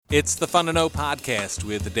It's the Fun to Know podcast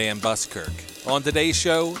with Dan Buskirk. On today's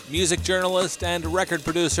show, music journalist and record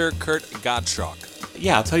producer Kurt Gottschalk.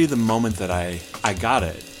 Yeah, I'll tell you the moment that I got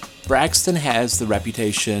it. Braxton has the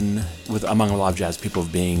reputation among a lot of jazz people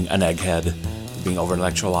of being an egghead, being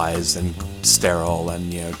over-intellectualized and sterile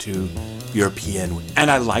and, too European.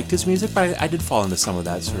 And I liked his music, but I did fall into some of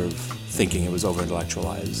that sort of thinking it was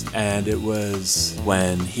over-intellectualized. And it was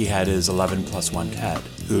when he had his 11+1 Ted,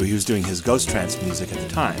 who he was doing his ghost trance music at the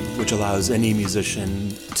time, which allows any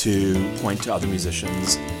musician to point to other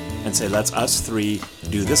musicians and say, let's us three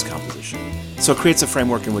do this composition. So it creates a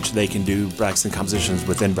framework in which they can do Braxton compositions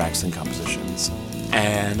within Braxton compositions.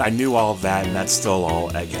 And I knew all of that, and that's still all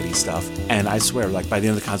eggheady stuff. And I swear, by the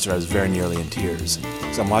end of the concert, I was very nearly in tears.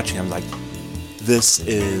 Because I'm watching, I'm like, this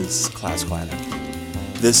is classical anarchy.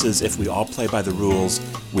 This is, if we all play by the rules,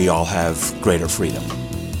 we all have greater freedom.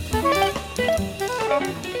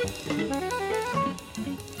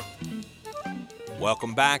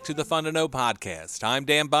 Welcome back to the Fun to Know podcast. I'm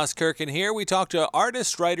Dan Buskirk, and here we talk to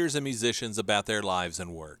artists, writers, and musicians about their lives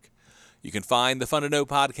and work. You can find the Fun to Know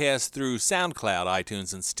podcast through SoundCloud,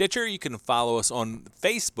 iTunes, and Stitcher. You can follow us on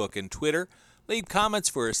Facebook and Twitter. Leave comments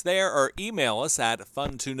for us there or email us at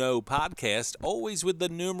funtonopodcast, always with the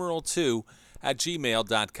numeral 2, at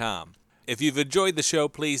gmail.com. If you've enjoyed the show,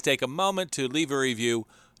 please take a moment to leave a review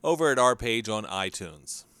over at our page on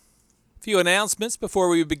iTunes. A few announcements before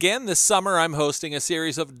we begin. This summer, I'm hosting a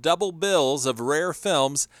series of double bills of rare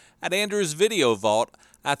films at Andrews Video Vault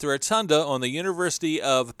at the Rotunda on the University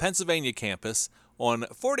of Pennsylvania campus on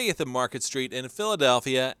 40th and Market Street in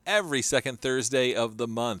Philadelphia every second Thursday of the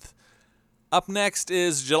month. Up next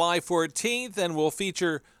is July 14th, and will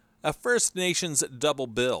feature a First Nations double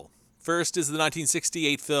bill. First is the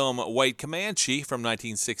 1968 film White Comanche from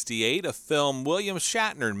 1968, a film William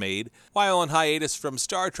Shatner made while on hiatus from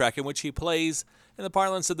Star Trek, in which he plays, in the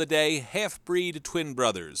parlance of the day, half-breed twin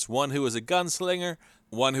brothers, one who is a gunslinger,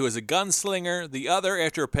 the other,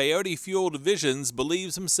 after peyote-fueled visions,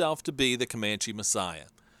 believes himself to be the Comanche Messiah.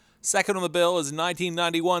 Second on the bill is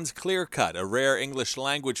 1991's Clear Cut, a rare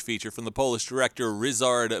English-language feature from the Polish director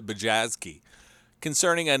Ryszard Bajazki,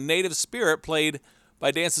 concerning a native spirit played by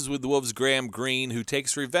Dances with the Wolves' Graham Greene, who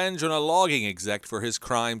takes revenge on a logging exec for his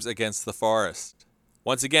crimes against the forest.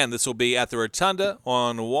 Once again, this will be at the Rotunda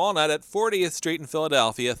on Walnut at 40th Street in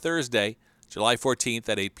Philadelphia, Thursday, July 14th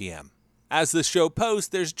at 8 p.m. As this show posts,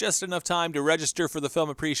 there's just enough time to register for the film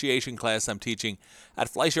appreciation class I'm teaching at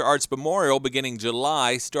Fleischer Arts Memorial beginning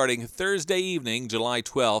July, starting Thursday evening, July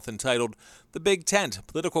 12th, entitled The Big Tent,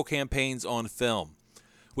 Political Campaigns on Film.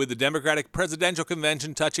 With the Democratic Presidential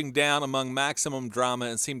Convention touching down among maximum drama,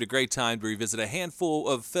 it seemed a great time to revisit a handful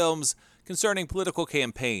of films concerning political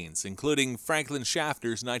campaigns, including Franklin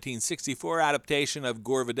Schaffner's 1964 adaptation of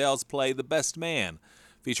Gore Vidal's play The Best Man,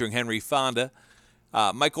 featuring Henry Fonda,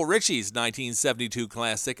 Michael Ritchie's 1972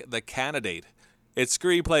 classic The Candidate, its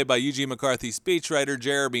screenplay by Eugene McCarthy speechwriter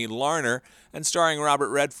Jeremy Larner and starring Robert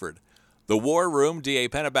Redford. The War Room, D.A.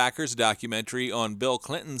 Pennebaker's documentary on Bill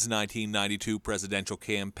Clinton's 1992 presidential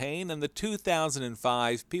campaign, and the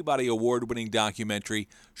 2005 Peabody Award-winning documentary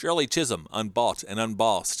Shirley Chisholm, Unbought and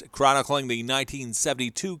Unbossed, chronicling the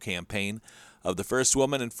 1972 campaign of the first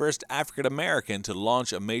woman and first African-American to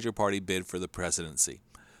launch a major party bid for the presidency.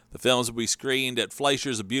 The films will be screened at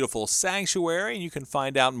Fleischer's Beautiful Sanctuary, and you can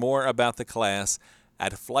find out more about the class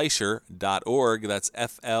at fleischer.org. That's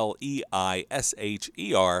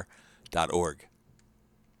FLEISHER.org.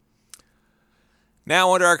 Now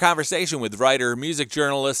on to our conversation with writer, music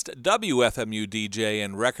journalist, WFMU DJ,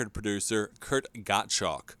 and record producer Kurt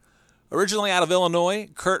Gottschalk. Originally out of Illinois,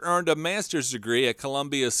 Kurt earned a master's degree at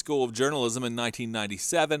Columbia School of Journalism in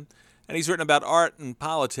 1997, and he's written about art and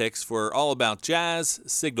politics for All About Jazz,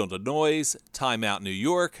 Signal to Noise, Time Out New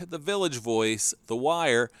York, The Village Voice, The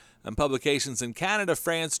Wire, and publications in Canada,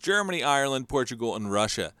 France, Germany, Ireland, Portugal, and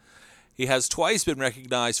Russia. He has twice been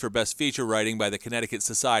recognized for Best Feature Writing by the Connecticut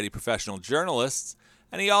Society of Professional Journalists,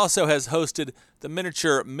 and he also has hosted the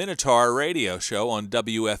Miniature Minotaur radio show on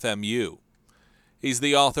WFMU. He's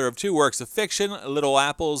the author of 2 works of fiction, Little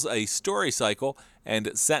Apples, A Story Cycle,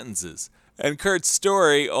 and Sentences. And Kurt's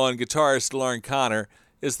story on guitarist Lauren Connor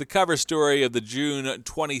is the cover story of the June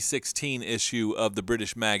 2016 issue of the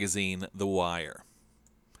British magazine The Wire.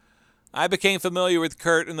 I became familiar with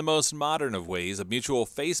Kurt in the most modern of ways. A mutual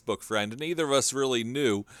Facebook friend, neither of us really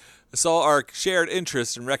knew, saw our shared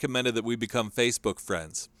interest and recommended that we become Facebook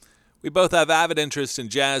friends. We both have avid interest in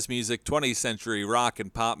jazz music, 20th century rock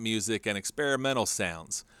and pop music, and experimental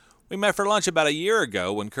sounds. We met for lunch about a year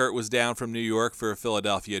ago when Kurt was down from New York for a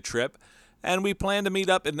Philadelphia trip, And we plan to meet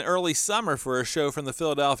up in early summer for a show from the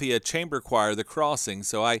Philadelphia Chamber Choir, The Crossing,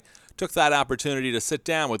 so I took that opportunity to sit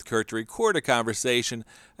down with Kurt to record a conversation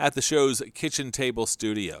at the show's kitchen table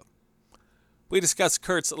studio. We discussed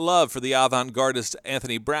Kurt's love for the avant-gardist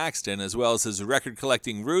Anthony Braxton, as well as his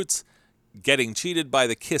record-collecting roots, getting cheated by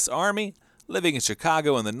the Kiss Army, living in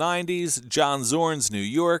Chicago in the 90s, John Zorn's New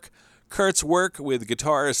York, Kurt's work with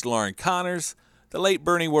guitarist Lauren Connors, the late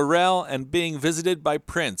Bernie Worrell, and being visited by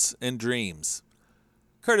Prince in dreams.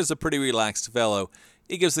 Kurt is a pretty relaxed fellow.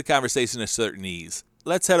 He gives the conversation a certain ease.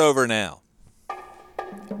 Let's head over now.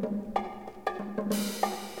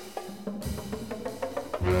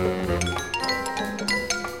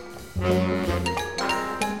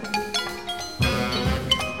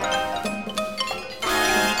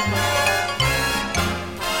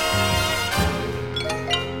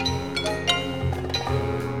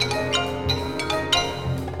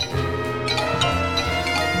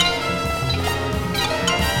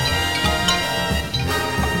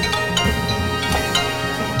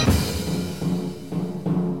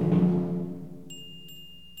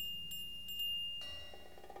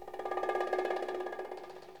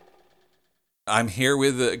 I'm here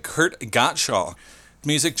with Kurt Gottschaw,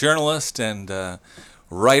 music journalist and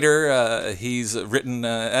writer. He's written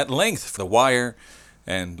at length for The Wire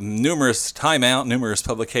and numerous Time Out, numerous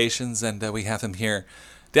publications, and we have him here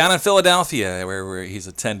down in Philadelphia where he's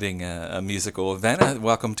attending a musical event.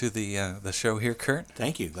 Welcome to the show here, Kurt.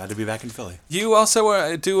 Thank you. Glad to be back in Philly. You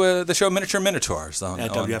also do the show Miniature Minotaurs at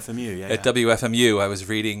WFMU. At WFMU. I was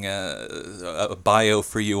reading a bio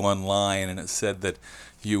for you online, and it said that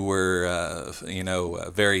you were,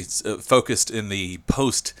 very focused in the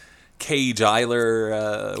post-Cage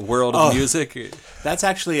Eiler world of music. That's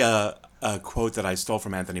actually a quote that I stole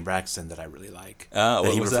from Anthony Braxton that I really like. That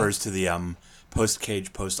he refers to the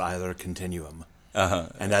post-Cage, post-Eiler continuum.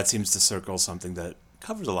 And that seems to circle something that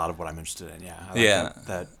covers a lot of what I'm interested in. Yeah, I like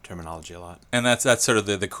that terminology a lot. And that's sort of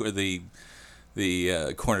the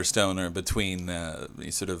cornerstone or between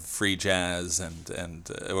sort of free jazz and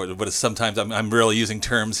what is sometimes I'm really using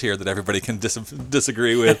terms here that everybody can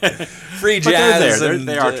disagree with. Free jazz.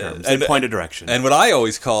 They are terms. They point a direction. And what I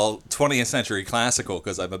always call 20th century classical,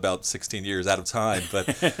 because I'm about 16 years out of time,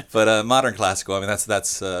 but modern classical. I mean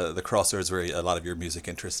that's the crossroads where a lot of your music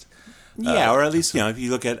interest. Yeah, or at least if you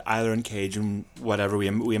look at Eiler and Cage and whatever we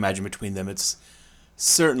imagine between them, it's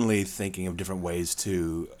certainly thinking of different ways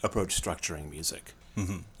to approach structuring music.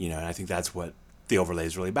 Mm-hmm. And I think that's what the overlay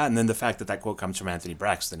is really about. And then the fact that quote comes from Anthony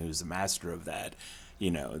Braxton, who's the master of that,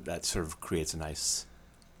 that sort of creates a nice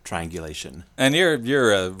triangulation. And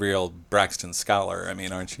you're a real Braxton scholar,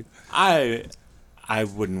 aren't you? I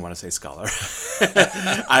wouldn't want to say scholar.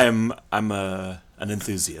 I'm an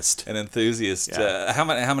enthusiast. An enthusiast. Yeah.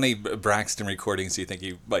 How many Braxton recordings do you think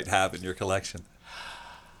you might have in your collection?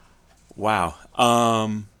 Wow.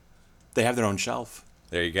 They have their own shelf.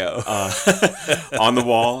 There you go. On the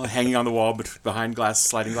wall, hanging on the wall behind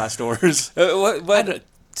sliding glass doors. What?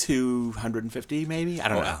 250 maybe? I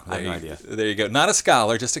don't know. I have no idea. There you go. Not a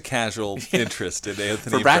scholar, just a casual interest in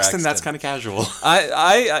Anthony For Braxton, that's kind of casual.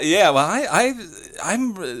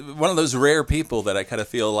 I'm one of those rare people that I kind of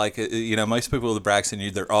feel like, most people with Braxton,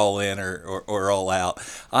 either all in or all out.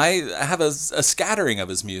 I have a scattering of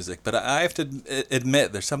his music, but I have to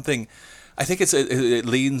admit there's something. I think it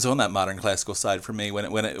leans on that modern classical side for me when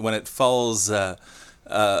it falls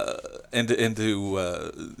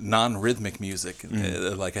into non-rhythmic music.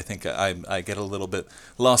 I think I get a little bit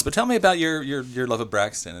lost. But tell me about your love of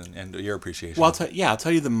Braxton and your appreciation. Well, I'll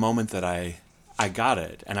tell you the moment that I got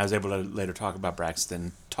it, and I was able to later talk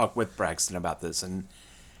with Braxton about this,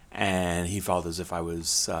 and he felt as if I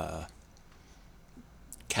was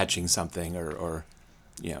catching something or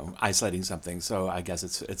isolating something. So I guess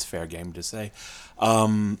it's fair game to say.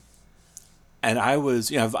 And I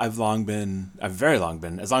was, I've very long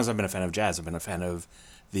been, as long as I've been a fan of jazz, I've been a fan of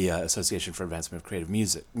the Association for Advancement of Creative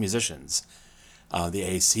Musicians, the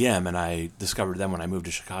ACM, and I discovered them when I moved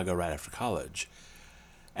to Chicago right after college.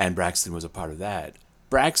 And Braxton was a part of that.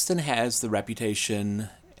 Braxton has the reputation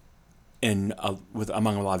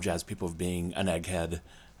among a lot of jazz people of being an egghead,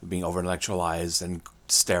 of being over-intellectualized and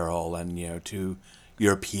sterile and, too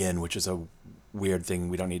European, which is a weird thing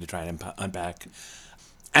we don't need to try and unpack.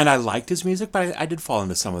 And I liked his music, but I did fall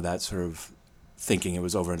into some of that sort of thinking it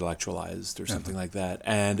was over-intellectualized or something like that.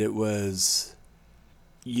 And it was,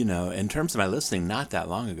 in terms of my listening, not that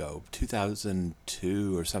long ago,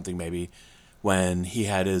 2002 or something maybe, when he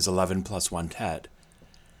had his 11+1 TED.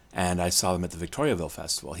 And I saw him at the Victoriaville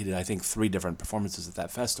Festival. He did, I think, 3 different performances at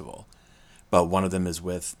that festival. But one of them is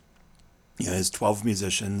with his 12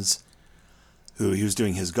 musicians who he was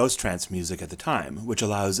doing his ghost trance music at the time, which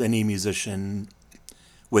allows any musician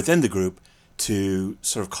within the group to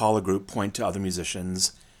sort of call a group, point to other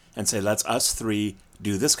musicians, and say, let's us three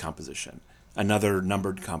do this composition, another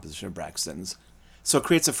numbered composition of Braxton's. So it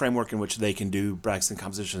creates a framework in which they can do Braxton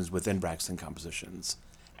compositions within Braxton compositions.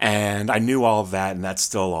 And I knew all of that, and that's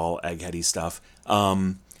still all eggheady stuff.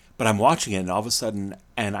 But I'm watching it, and all of a sudden,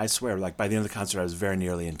 and I swear, like by the end of the concert, I was very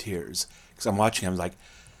nearly in tears. Because I'm watching, I'm like,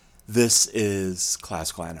 this is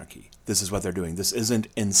classical anarchy. This is what they're doing. This isn't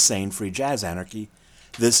insane free jazz anarchy.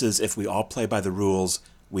 This is, if we all play by the rules,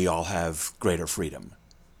 we all have greater freedom.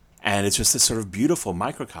 And it's just this sort of beautiful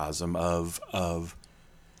microcosm of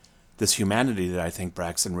this humanity that I think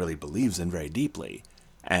Braxton really believes in very deeply.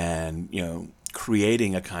 And, you know,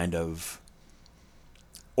 creating a kind of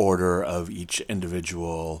order of each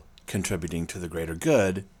individual contributing to the greater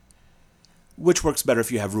good, which works better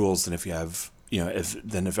if you have rules than if you have, you know, if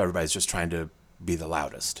everybody's just trying to be the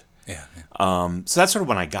loudest. Yeah. So that's sort of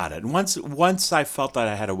when I got it. And once I felt that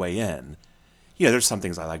I had a way in, you know, there's some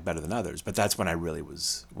things I like better than others, but that's when I really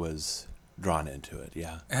was drawn into it.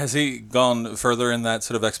 Yeah. Has he gone further in that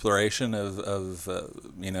sort of exploration of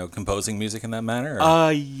you know, composing music in that manner?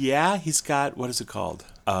 Or? Yeah, he's got, what is it called?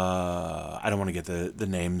 I don't want to get the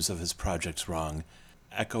names of his projects wrong.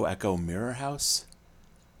 Echo Mirror House?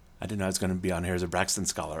 I didn't know I was going to be on here as a Braxton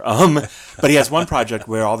scholar. But he has one project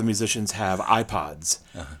where all the musicians have iPods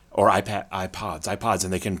or iPods,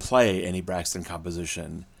 and they can play any Braxton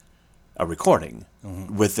composition, a recording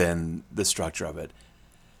within the structure of it.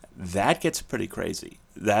 That gets pretty crazy.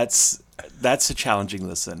 That's a challenging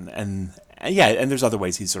listen, and there's other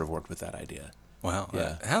ways he's sort of worked with that idea. Wow.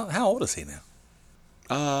 Yeah. How old is he now?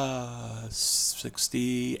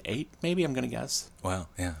 68, maybe, I'm going to guess. Wow,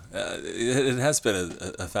 yeah. It has been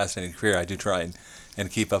a fascinating career. I do try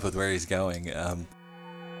and keep up with where he's going.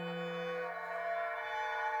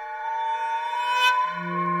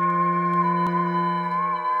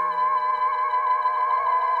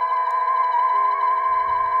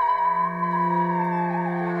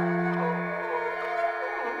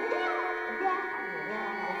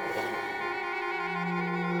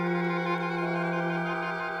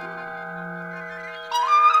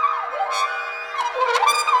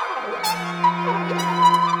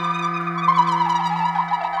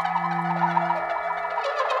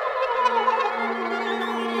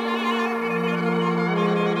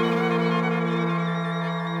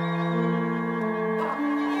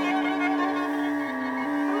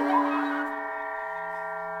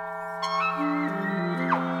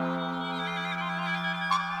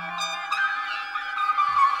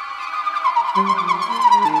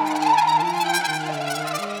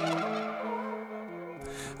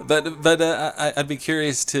 But I'd be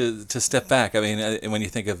curious to step back. I mean, when you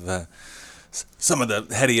think of some of the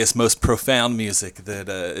headiest, most profound music that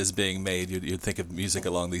is being made, you'd think of music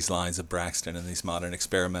along these lines of Braxton and these modern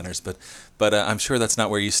experimenters. But I'm sure that's not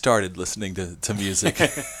where you started listening to music.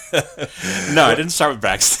 No, I didn't start with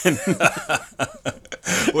Braxton.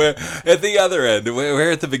 Where at the other end?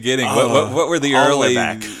 Where at the beginning? What were the early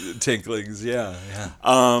tinklings? Yeah.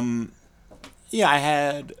 Yeah, I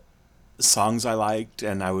had songs I liked,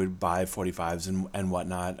 and I would buy 45s and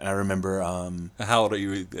whatnot. And I remember... How old are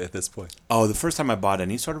you at this point? Oh, the first time I bought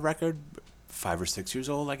any sort of record, 5 or 6 years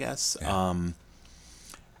old, I guess. Yeah.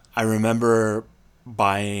 I remember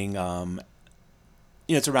buying...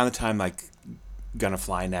 it's around the time, like, Gonna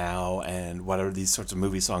Fly Now and whatever, these sorts of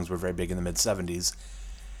movie songs were very big in the mid-'70s.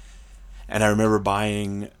 And I remember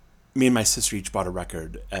buying... Me and my sister each bought a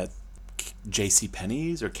record at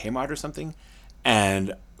JCPenney's or Kmart or something.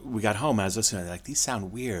 And... we got home, and I was listening, like, these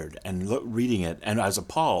sound weird, and reading it, and I was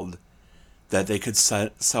appalled that they could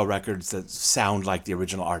sell records that sound like the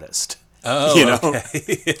original artist. Oh, you know?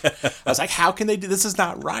 Okay. I was like, how can they do this? Is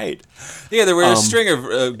not right. Yeah, there were a string of,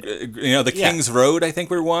 the King's Road, I think,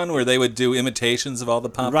 were one, where they would do imitations of all the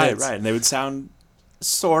pop hits. Right, and they would sound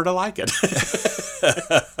sort of like it.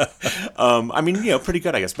 I mean, pretty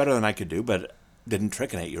good, I guess, better than I could do, but didn't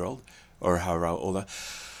trick an 8-year-old, or however old.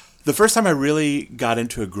 The first time I really got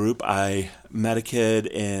into a group, I met a kid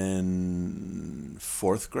in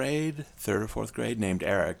 3rd or 4th grade, named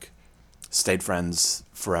Eric. Stayed friends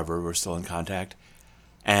forever. We're still in contact.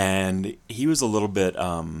 And he was a little bit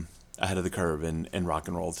ahead of the curve in rock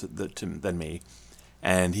and roll than me.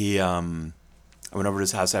 And I went over to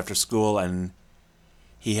his house after school, and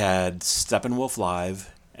he had Steppenwolf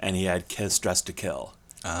Live, and he had Kiss Dressed to Kill.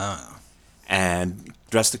 Ah. And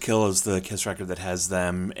Dressed to Kill is the Kiss record that has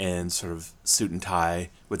them in sort of suit and tie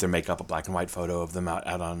with their makeup, a black and white photo of them out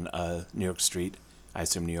on New York Street, I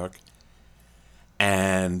assume New York.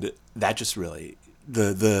 And that just really,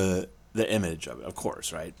 the the image of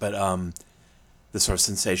course, right? But the sort of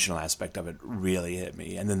sensational aspect of it really hit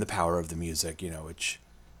me, and then the power of the music, which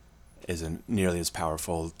isn't nearly as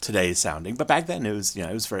powerful today sounding, but back then it was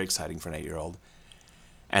very exciting for an 8-year-old.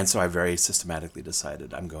 And so I very systematically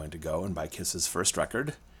decided I'm going to go and buy Kiss's first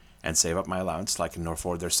record and save up my allowance so I can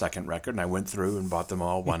afford their second record. And I went through and bought them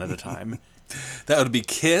all one at a time. That would be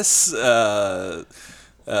Kiss,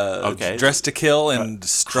 Okay. Dressed to Kill, and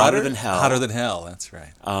Strutter. Hotter Than Hell. Hotter Than Hell, that's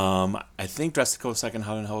right. I think Dressed to Kill was second,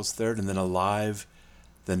 Hotter Than Hell was third, and then Alive,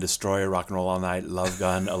 then Destroyer, Rock and Roll All Night, Love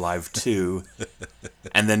Gun, Alive 2,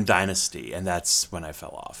 and then Dynasty. And that's when I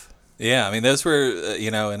fell off. Yeah, I mean, those were,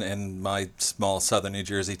 in my small southern New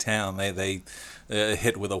Jersey town, they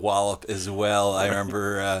hit with a wallop as well. I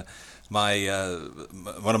remember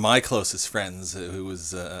one of my closest friends, who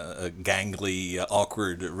was a gangly,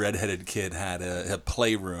 awkward, redheaded kid, had a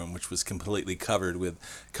playroom which was completely covered with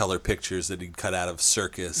color pictures that he'd cut out of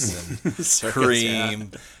Circus and Cream.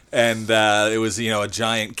 Yeah. And it was, a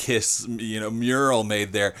giant Kiss, mural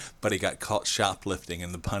made there. But he got caught shoplifting,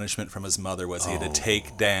 and the punishment from his mother was he had to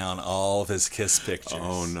take down all of his Kiss pictures.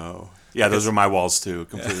 Oh, no. Yeah, those were my walls, too,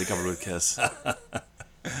 completely covered with Kiss.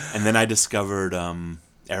 And then I discovered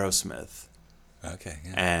Aerosmith. Okay.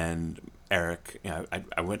 Yeah. And Eric,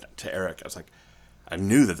 I went to Eric. I was like, I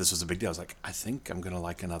knew that this was a big deal. I was like, I think I'm going to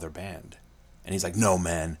like another band. And he's like, no,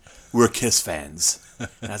 man, we're Kiss fans.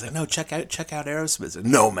 And I was like, no, check out Aerosmith. Like,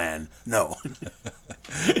 no, man, no.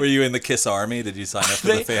 Were you in the Kiss Army? Did you sign up for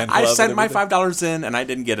the fan club? I sent my $5 in, and I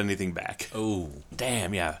didn't get anything back. Oh.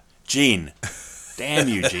 Damn, yeah. Gene. Damn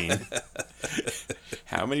you, Gene.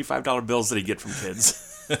 How many $5 bills did he get from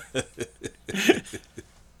kids?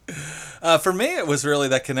 For me, it was really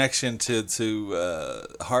that connection to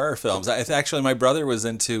horror films. Actually, my brother was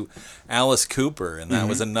into Alice Cooper, and that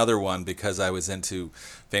was another one because I was into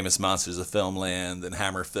Famous Monsters of Filmland and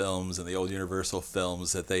Hammer Films and the old Universal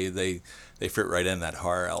films that they fit right in that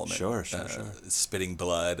horror element. Sure. Spitting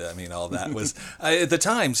blood. I mean, all that was at the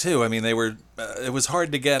time too. I mean, they were. It was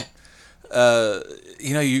hard to get.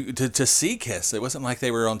 To see Kiss. It wasn't like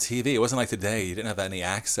they were on TV. It wasn't like today. You didn't have any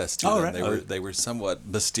access to them. Right. They were somewhat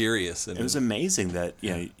mysterious. And it was amazing that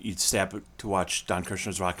you'd stay up to watch Don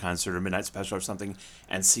Kirshner's rock concert or Midnight Special or something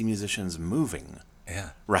and see musicians moving.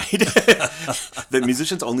 Yeah. Right? The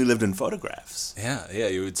musicians only lived in photographs. Yeah.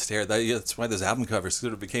 You would stare. That's why those album covers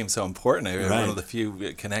sort of became so important. One of the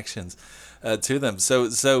few connections to them.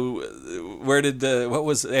 So where did what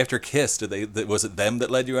was after Kiss? Was it them that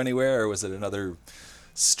led you anywhere, or was it another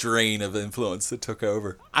strain of influence that took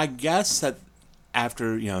over? I guess that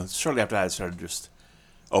shortly after that, I started just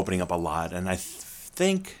opening up a lot, and I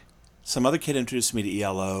think some other kid introduced me to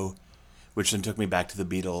ELO, which then took me back to the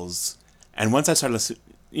Beatles. And once I started listening,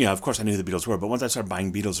 of course I knew who the Beatles were, but once I started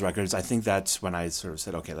buying Beatles records, I think that's when I sort of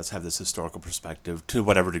said, okay, let's have this historical perspective to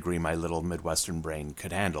whatever degree my little Midwestern brain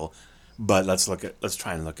could handle. But let's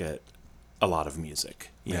try and look at a lot of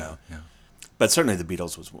music, you know. Yeah. But certainly the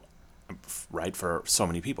Beatles was right for so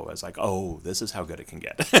many people. It's like, oh, this is how good it can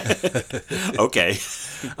get. Okay.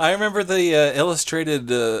 I remember the illustrated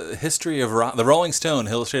history of rock, the Rolling Stone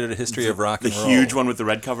illustrated history of rock and roll. The huge one with the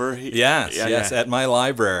red cover? Yes. At my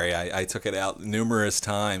library, I took it out numerous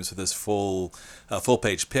times with this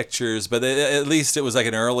full-page pictures, but at least it was like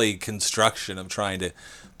an early construction of trying to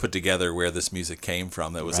put together where this music came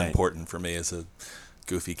from that was important for me as a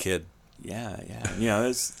goofy kid. Yeah.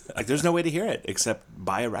 There's no way to hear it except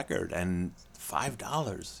buy a record, and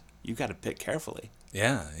 $5. You got to pick carefully.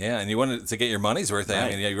 Yeah, and you wanted to get your money's worth. Right. I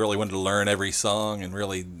mean, you really wanted to learn every song and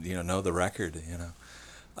really, know the record.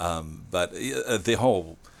 But the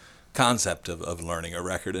whole concept of learning a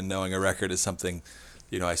record and knowing a record is something,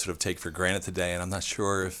 I sort of take for granted today, and I'm not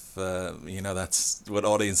sure if that's what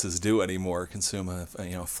audiences do anymore. Consume a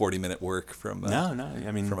 40-minute work from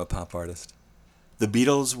from a pop artist. The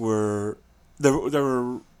Beatles were there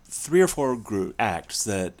were 3 or 4 acts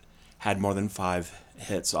that had more than 5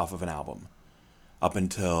 hits off of an album up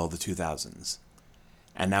until the 2000s,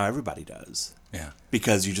 and now everybody does. Yeah,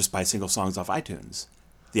 because you just buy single songs off iTunes.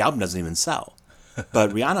 The album doesn't even sell,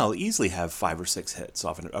 but Rihanna will easily have 5 or 6 hits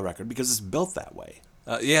off a record because it's built that way.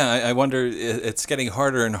 I wonder. It's getting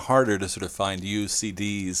harder and harder to sort of find used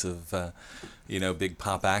CDs of, big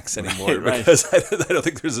pop acts anymore because I don't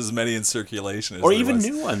think there's as many in circulation as or there even was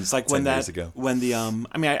new ones like 10 years ago.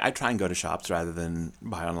 I try and go to shops rather than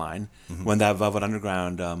buy online. Mm-hmm. When that Velvet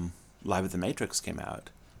Underground Live at the Matrix came out,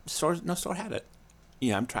 no store had it.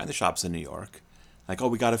 I'm trying the shops in New York. Like, oh,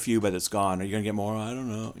 we got a few, but it's gone. Are you gonna get more? I don't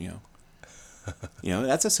know.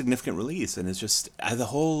 That's a significant release, and it's just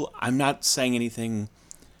I'm not saying anything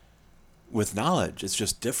with knowledge. It's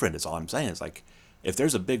just different. Is all I'm saying. It's like if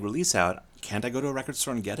there's a big release out, can't I go to a record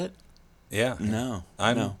store and get it? Yeah. No.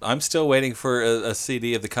 I'm still waiting for a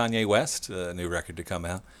CD of the Kanye West new record to come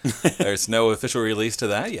out. There's no official release to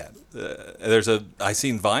that yet. I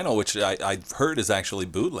seen vinyl, which I've heard is actually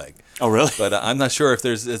bootleg. Oh, really? But I'm not sure if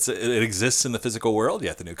it exists in the physical world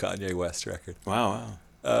yet. The new Kanye West record. Wow.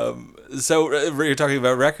 So you're talking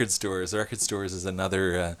about record stores. Record stores is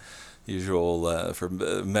another usual for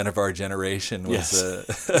men of our generation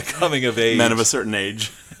was coming of age. Men of a certain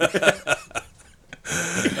age. But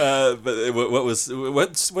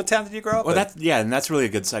what town did you grow up in? And that's really a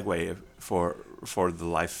good segue for the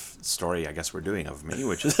life story I guess we're doing of me,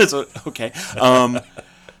 which is okay.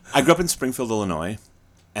 I grew up in Springfield, Illinois,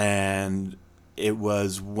 and it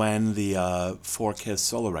was when the 4-Kiss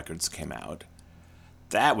solo records came out.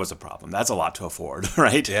 That was a problem. That's a lot to afford,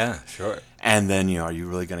 right? Yeah, sure. And then, are you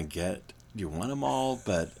really going to do you want them all?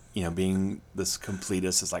 But, being this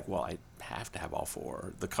completist is like, well, I have to have all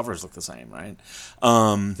 4. The covers look the same, right?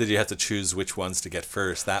 Did you have to choose which ones to get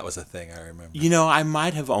first? That was a thing I remember. I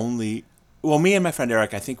might have me and my friend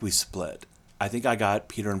Eric, I think we split. I think I got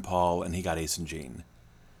Peter and Paul, and he got Ace and Gene.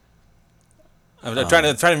 I'm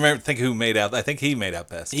trying to remember, think who made out. I think he made out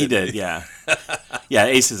best. He did, yeah. Yeah,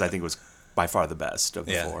 Aces, I think, was by far the best of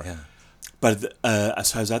the 4. Yeah. But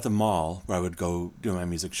so I was at the mall where I would go do my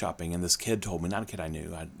music shopping, and this kid told me, not a kid I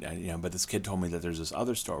knew, but this kid told me that there's this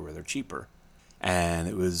other store where they're cheaper, and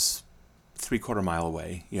it was 3/4 mile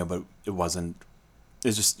away, but it wasn't. It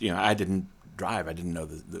was just, I didn't drive, I didn't know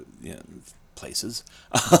the places,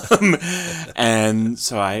 and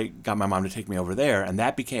so I got my mom to take me over there, and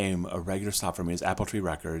that became a regular stop for me. Is Apple Tree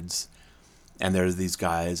Records. And there's these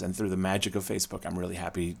guys, and through the magic of Facebook, I'm really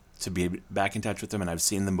happy to be back in touch with them, and I've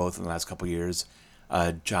seen them both in the last couple of years,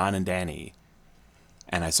 John and Danny.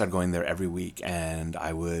 And I started going there every week, and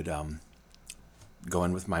I would go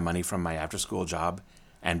in with my money from my after-school job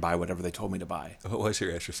and buy whatever they told me to buy. What was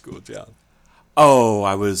your after-school job? Oh,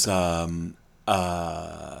 I was an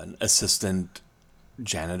assistant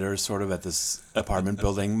janitor, sort of, at this apartment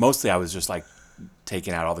building. Mostly I was just like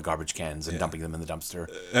taking out all the garbage cans and dumping them in the dumpster.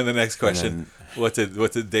 And the next question, what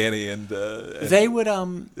did Danny and they would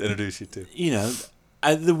introduce you to?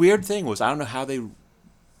 The weird thing was, I don't know how they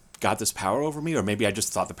got this power over me, or maybe I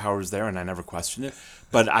just thought the power was there and I never questioned it.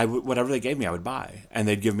 But whatever they gave me, I would buy, and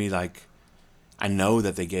they'd give me I know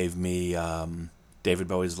that they gave me David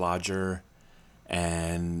Bowie's Lodger,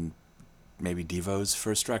 and maybe Devo's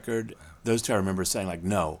first record. Those two I remember saying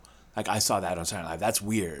no, I saw that on Saturday Night Live. That's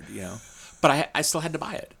weird, But I still had to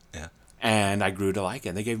buy it. Yeah. And I grew to like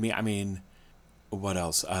it. They gave me, what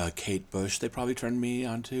else? Kate Bush, they probably turned me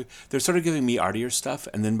onto. They're sort of giving me artier stuff.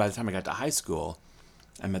 And then by the time I got to high school,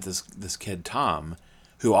 I met this kid, Tom,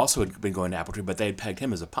 who also had been going to Apple Tree, but they had pegged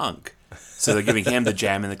him as a punk. So they're giving him the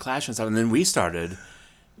Jam and the Clash and stuff. And then we started,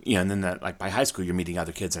 and then by high school, you're meeting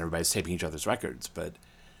other kids and everybody's taping each other's records. But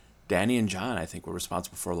Danny and John, I think, were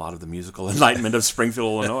responsible for a lot of the musical enlightenment of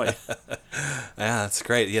Springfield, Illinois. Yeah, that's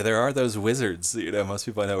great. Yeah, there are those wizards. Most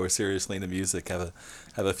people I know who are seriously into music have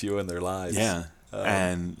a few in their lives. Yeah,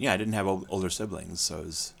 and I didn't have older siblings, so it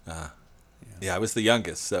was. Yeah, I was the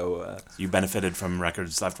youngest, so... you benefited from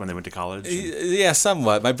records left when they went to college? Yeah,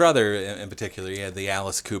 somewhat. My brother, in particular, he had the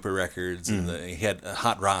Alice Cooper records, and he had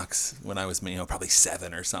Hot Rocks when I was, probably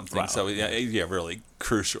 7 or something. Wow. So, yeah, really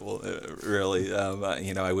crucial, really.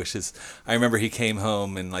 I wish I remember he came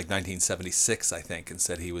home in, 1976, I think, and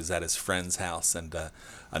said he was at his friend's house, and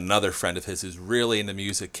another friend of his who's really into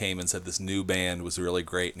music came and said this new band was really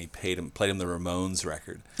great, and he played him the Ramones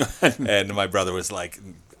record. And my brother was like...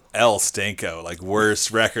 El Stinko,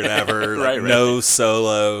 worst record ever, right. No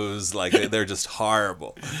solos, they're just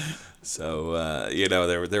horrible. So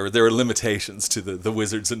there were limitations to the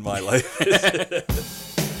wizards in my life.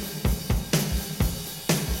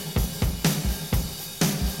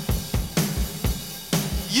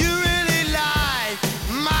 You really like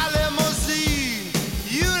my limousine.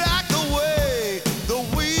 You like the way the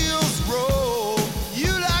wheels roll.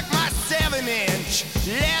 You like my 7-inch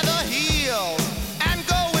leather heels.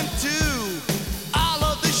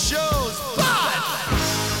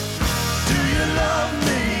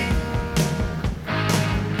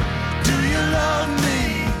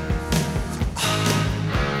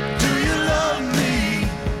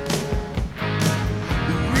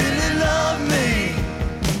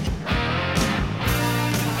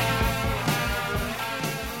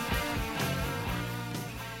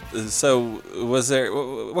 So, was there?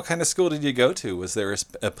 What kind of school did you go to? Was there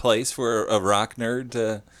a place for a rock nerd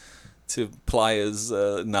to ply his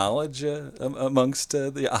knowledge amongst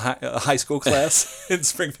the high school class in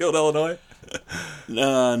Springfield, Illinois?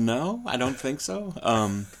 No, I don't think so.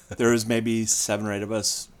 There was maybe 7 or 8 of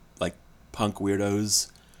us, like punk weirdos,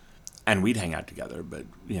 and we'd hang out together. But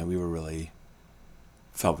we were really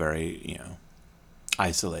felt very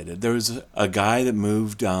isolated. There was a guy that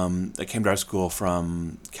moved that came to our school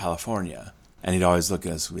from California, and he'd always look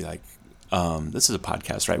at us and be like, "This is a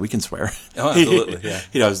podcast, right? We can swear." Oh, absolutely, yeah.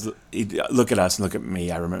 He'd look at us and look at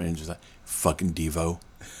me. I remember him just like, "Fucking Devo."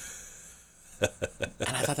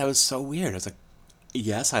 And I thought that was so weird. I was like,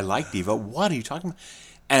 yes, I like Devo. What are you talking about?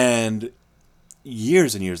 And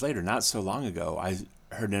years and years later, not so long ago, I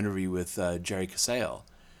heard an interview with Jerry Casale.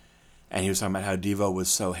 And he was talking about how Devo was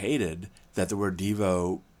so hated that the word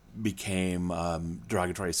Devo became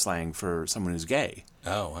derogatory slang for someone who's gay.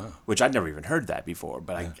 Oh, wow. Which I'd never even heard that before.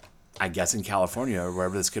 But I guess in California, or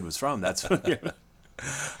wherever this kid was from, that's what...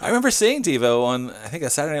 I remember seeing Devo on, I think, a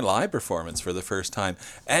Saturday Night Live performance for the first time.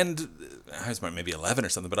 And I was maybe 11 or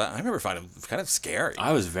something, but I remember finding him kind of scary.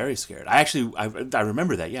 I was very scared. I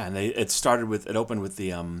remember that, yeah. And it opened with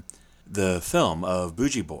the film of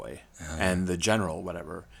Bougie Boy and the General,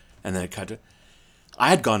 whatever. And then it cut to... I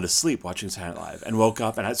had gone to sleep watching Saturday Night Live and woke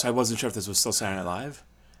up, so I wasn't sure if this was still Saturday Night Live.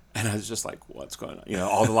 And I was just like, what's going on?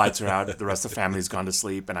 All the lights are out, the rest of the family's gone to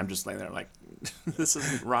sleep, and I'm just laying there like, this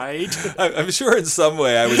isn't right. I'm sure in some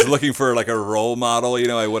way I was looking for like a role model.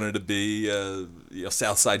 I wanted to be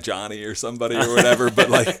Southside Johnny or somebody or whatever.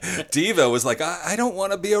 But like Devo was like, I don't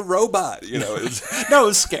want to be a robot. No, it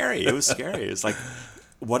was scary. It was scary. It's like,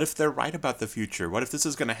 what if they're right about the future? What if this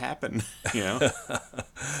is going to happen? Yeah,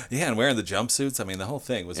 and wearing the jumpsuits. I mean, the whole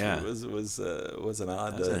thing was an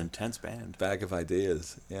odd, an intense band, bag of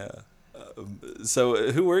ideas. Yeah.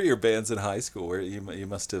 So, who were your bands in high school? Where you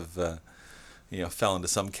must have, fell into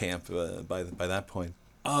some camp by that point.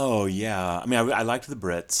 Oh yeah, I mean, I liked the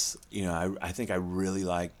Brits. I think I really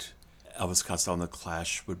liked Elvis Costello and the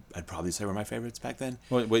Clash. I'd probably say were my favorites back then.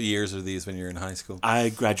 What years are these when you're in high school? I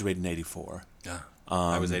graduated in '84. Yeah.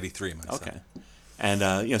 I was 83 myself. Okay.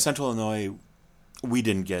 And, Central Illinois, we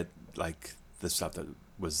didn't get, like, the stuff that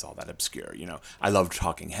was all that obscure, I loved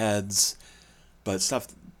Talking Heads, but stuff,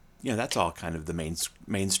 that's all kind of the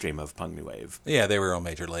mainstream of punk new wave. Yeah, they were on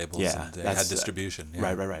major labels. Yeah. And they had distribution.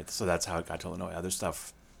 Yeah. Right. So that's how it got to Illinois. Other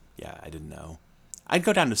stuff, yeah, I didn't know. I'd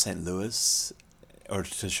go down to St. Louis or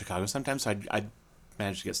to Chicago sometimes, so I'd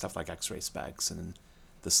manage to get stuff like X-Ray Specs and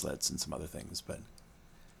the Slits and some other things, but...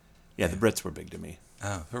 Yeah, the Brits were big to me.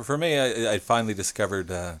 For me, I finally discovered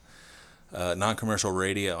non-commercial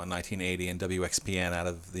radio in 1980, and WXPN out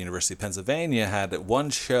of the University of Pennsylvania had one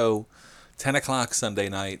show, 10 o'clock Sunday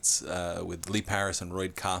nights, with Lee Paris and Roy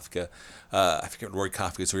Kafka. I forget Roy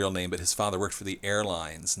Kafka's real name, but his father worked for the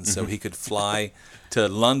airlines, and so he could fly to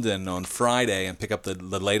London on Friday and pick up the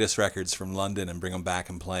latest records from London and bring them back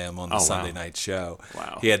and play them on the Sunday night show.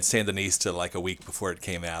 Wow. He had Saint Denis till like a week before it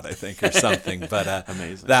came out, I think, or something. But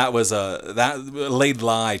amazing. That was that laid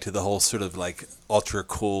lie to the whole sort of like ultra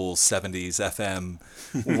cool 70s FM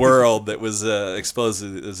world that was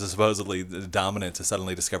supposedly dominant to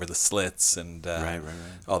suddenly discover the Slits and right.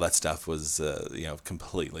 all that stuff was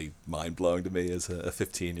completely mind blowing to me as a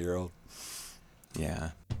 15-year-old.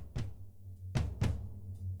 Yeah.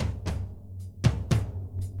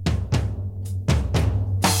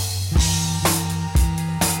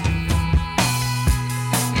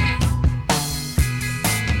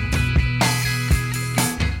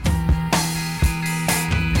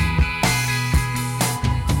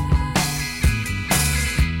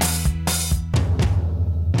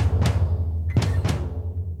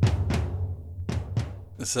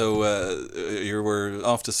 So you were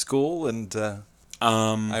off to school, and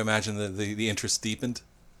I imagine the interest deepened.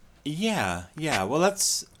 Yeah. Well,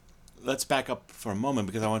 let's back up for a moment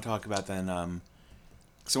because I want to talk about then.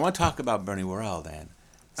 Because I want to talk about Bernie Worrell, Dan.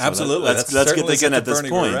 So absolutely. Let's get this in at this Bernie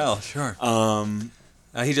point. Worrell, sure.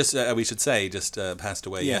 He just we should say he just passed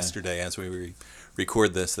away yesterday as we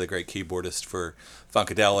record this. The great keyboardist for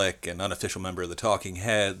Funkadelic and unofficial member of the Talking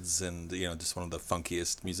Heads, and just one of the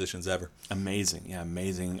funkiest musicians ever. Amazing.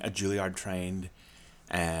 A Juilliard trained,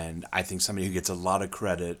 and I think somebody who gets a lot of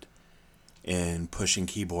credit in pushing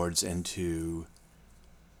keyboards into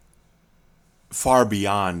far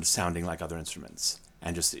beyond sounding like other instruments,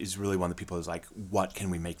 and just is really one of the people who's like, what can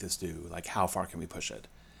we make this do? Like, how far can we push it?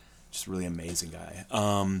 Just a really amazing guy.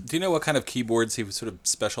 Do you know what kind of keyboards he was sort of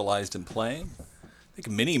specialized in playing? I think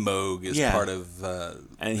Mini Moog is part of.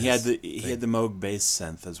 And he had the Moog bass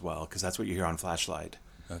synth as well, because that's what you hear on Flashlight.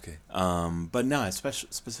 Okay. But no,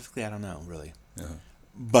 specifically, I don't know really. Uh-huh.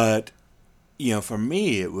 But for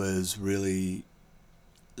me, it was really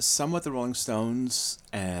somewhat the Rolling Stones,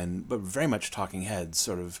 but very much Talking Heads,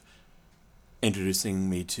 sort of introducing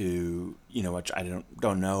me to, which I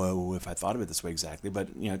don't know if I thought of it this way exactly, but,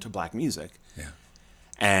 to black music. Yeah.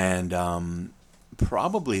 And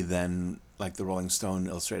probably then, like the Rolling Stone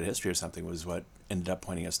Illustrated History or something was what ended up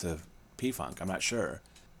pointing us to P-Funk. I'm not sure.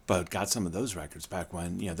 But got some of those records back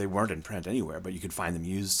when, they weren't in print anywhere, but you could find them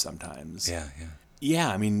used sometimes. Yeah, yeah. Yeah,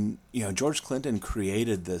 I mean, George Clinton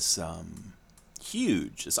created this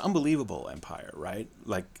this unbelievable empire, right?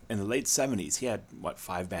 Like in the late 70s, he had,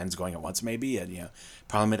 5 bands going at once maybe? And,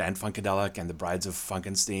 Parliament and Funkadelic and the Brides of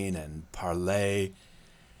Funkenstein and Parlay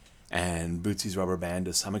and Bootsy's Rubber Band.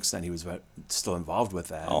 To some extent, he was still involved with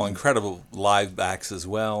that. All incredible live backs as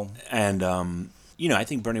well. And, I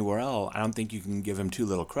think Bernie Worrell, I don't think you can give him too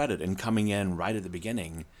little credit in coming in right at the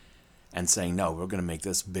beginning and saying, no, we're going to make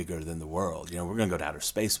this bigger than the world. We're going to go to outer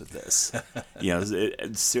space with this.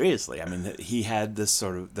 Seriously. I mean, he had this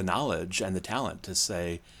sort of the knowledge and the talent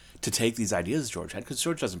to take these ideas George had, because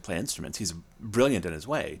George doesn't play instruments. He's brilliant in his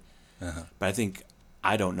way. Uh-huh. But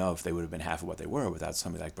I don't know if they would have been half of what they were without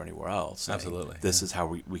somebody like Bernie Worrell saying, absolutely, this is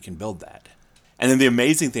how we can build that. And then the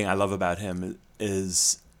amazing thing I love about him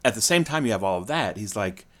is at the same time you have all of that, he's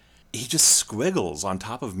like, he just squiggles on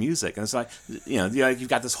top of music. And it's like, you've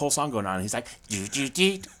got this whole song going on, and he's like, and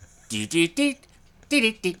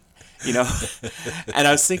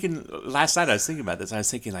I was thinking, last night I was thinking about this, and I was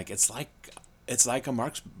thinking, like, it's like a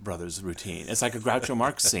Marx Brothers routine. It's like a Groucho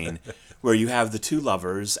Marx scene where you have the two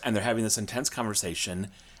lovers, and they're having this intense conversation,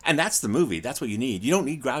 and that's the movie. That's what you need. You don't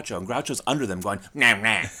need Groucho, and Groucho's under them going, nah,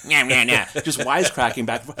 nah, nah, nah, nah, just wisecracking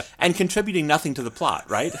back and forth, and contributing nothing to the plot,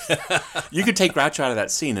 right? You could take Groucho out of that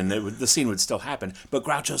scene, and the scene would still happen, but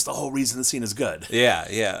Groucho's the whole reason the scene is good. Yeah,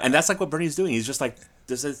 yeah. And that's like what Bernie's doing. He's just like,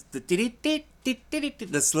 this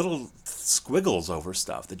little squiggles over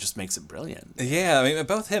stuff that just makes it brilliant. Yeah, I mean,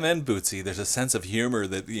 both him and Bootsy, there's a sense of humor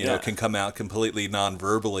that, can come out completely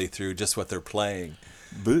non-verbally through just what they're playing.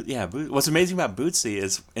 What's amazing about Bootsy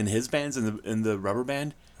is in his bands, in the Rubber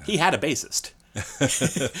Band, he had a bassist.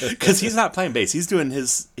 Because he's not playing bass. He's being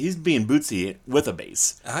Bootsy with a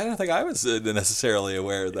bass. I don't think I was necessarily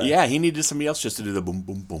aware of that. Yeah, he needed somebody else just to do the boom,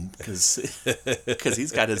 boom, boom, because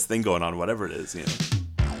he's got his thing going on, whatever it is,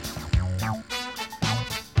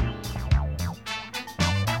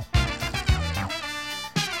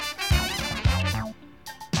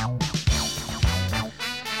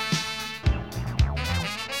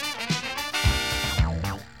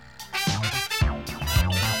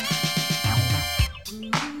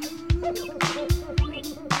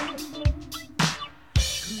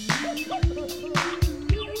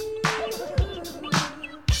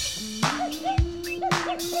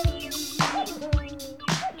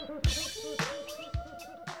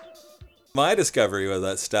 My discovery of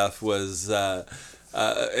that stuff was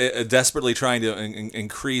desperately trying to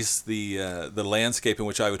increase the landscape in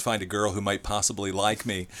which I would find a girl who might possibly like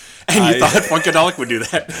me. And you thought Funkadelic would do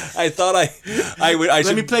that? I thought I would.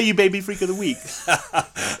 Let me play you Baby Freak of the Week.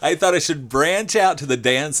 I thought I should branch out to the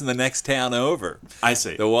dance in the next town over. I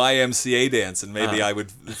see. The YMCA dance, and maybe I would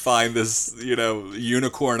find this,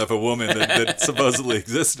 unicorn of a woman that supposedly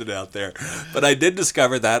existed out there. But I did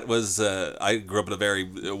discover that was, I grew up in a very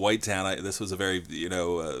white town. This was a very,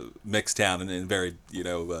 mixed town and very,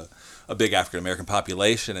 a big African American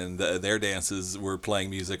population, and their dances were playing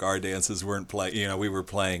music. Our dances weren't playing. We were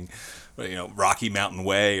playing, Rocky Mountain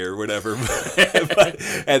Way or whatever. But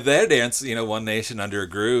at their dance, One Nation Under a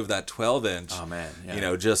Groove, that 12-inch. Oh man,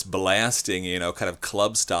 yeah. Just blasting, kind of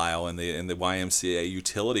club style in the YMCA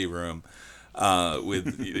utility room.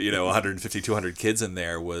 With 150, 200 kids in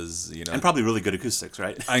there was and probably really good acoustics,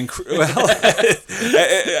 right? It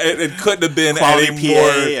couldn't have been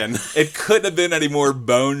It couldn't have been any more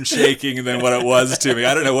bone shaking than what it was to me.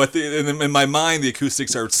 I don't know what in my mind the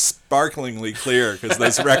acoustics are sparklingly clear because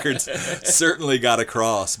those records certainly got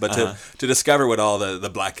across. But to discover what all the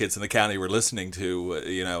black kids in the county were listening to,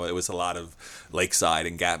 it was a lot of Lakeside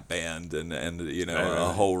and Gap Band and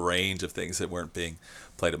a whole range of things that weren't being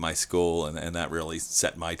played at my school, and that really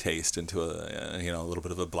set my taste into a little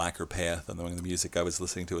bit of a blacker path on the music I was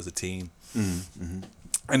listening to as a teen. Mm-hmm.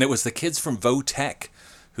 And it was the kids from Votech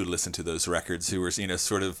who listened to those records, who were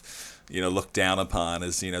sort of looked down upon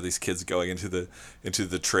as these kids going into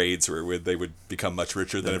the trades where they would become much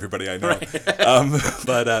richer than everybody I know. Right.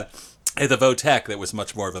 at the Votech, that was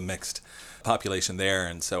much more of a mixed population there,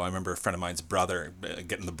 and so I remember a friend of mine's brother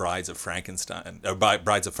getting the Brides of Frankenstein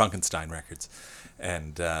records,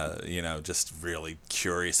 and just really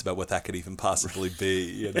curious about what that could even possibly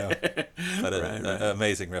be, But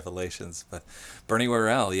amazing revelations. But Bernie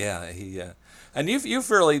Worrell, he. And you've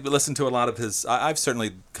really listened to a lot of his. I've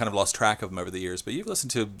certainly kind of lost track of him over the years, but you've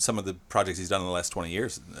listened to some of the projects he's done in the last 20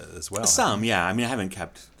 years as well. Some, yeah. I mean, I haven't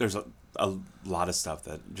kept. There's a lot of stuff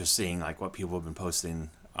that just seeing like what people have been posting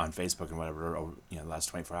on Facebook and whatever over the last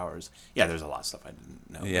 24 hours. Yeah, there's a lot of stuff I didn't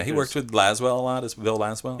know. Yeah, he worked with Laswell a lot, as Bill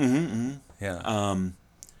Laswell. Mm-hmm. Yeah.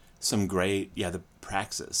 Some great, the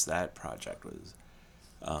Praxis, that project was.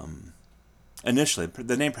 Initially,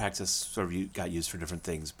 the name Praxis sort of got used for different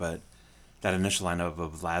things, but that initial lineup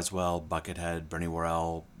of Laswell, Buckethead, Bernie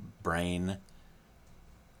Worrell, Brain,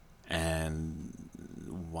 and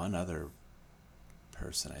one other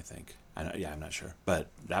person, I think. I'm not sure, but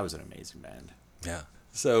that was an amazing band. Yeah.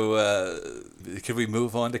 So, could we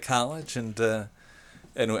move on to college and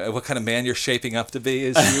what kind of man you're shaping up to be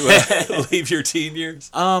as you leave your teen years?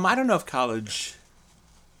 I don't know if college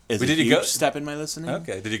is a huge step in my listening.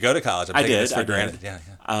 Okay. Did you go to college? I did. This for granted.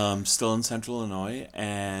 Yeah. Still in Central Illinois,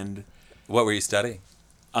 and what were you studying?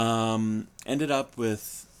 Ended up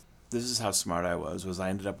with. This is how smart I was I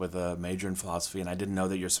ended up with a major in philosophy, and I didn't know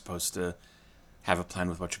that you're supposed to have a plan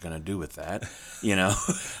with what you're going to do with that,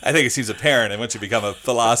 I think it seems apparent, and once you become a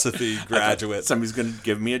philosophy graduate, somebody's going to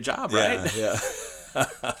give me a job, right?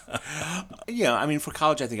 Yeah. I mean, for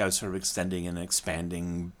college, I think I was sort of extending and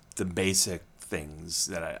expanding the basic things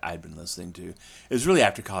that I'd been listening to. It was really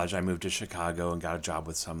after college I moved to Chicago and got a job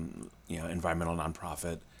with some, environmental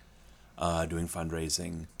nonprofit doing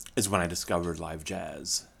fundraising, is when I discovered live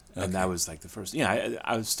jazz. Okay. And that was like the first,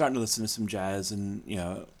 I was starting to listen to some jazz, and,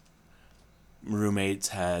 my roommates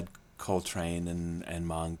had Coltrane and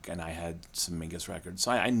Monk, and I had some Mingus records.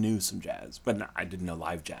 So I knew some jazz, but I didn't know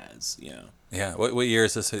live jazz, Yeah. What year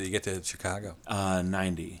is this that you get to Chicago?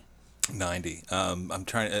 90. 90. I'm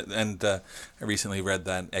trying, and I recently read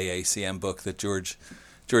that AACM book that George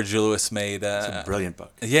Lewis made. It's a brilliant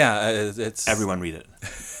book. Yeah, it's everyone read it.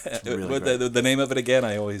 It's really great. The name of it again?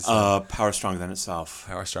 I always Power Stronger Than Itself.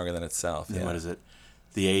 Power Stronger Than Itself. And yeah. What is it?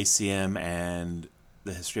 The AACM and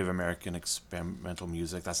the History of American Experimental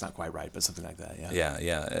Music. That's not quite right, but something like that. Yeah.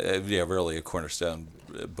 Yeah. Really a cornerstone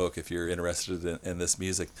book if you're interested in this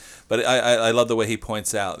music. But I love the way he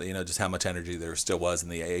points out, just how much energy there still was in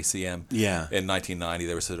the AACM. Yeah. In 1990,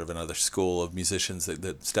 there was sort of another school of musicians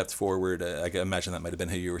that stepped forward. I can imagine that might have been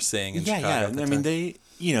who you were seeing in Chicago. Yeah. I mean, they,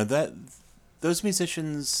 those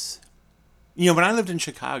musicians. When I lived in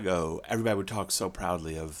Chicago, everybody would talk so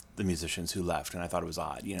proudly of the musicians who left, and I thought it was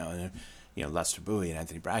odd. Lester Bowie and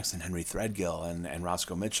Anthony Braxton, Henry Threadgill, and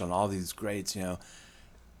Roscoe Mitchell, and all these greats,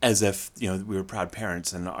 as if, we were proud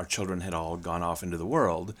parents and our children had all gone off into the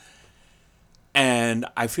world. And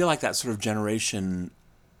I feel like that sort of generation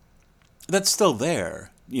that's still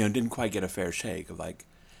there, didn't quite get a fair shake of like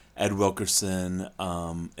Ed Wilkerson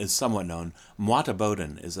is somewhat known. Mwata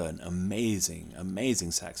Bowden is an amazing, amazing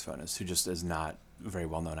saxophonist who just is not very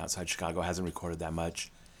well known outside Chicago, hasn't recorded that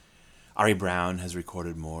much. Ari Brown has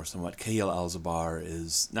recorded more somewhat. Kahil Elzabar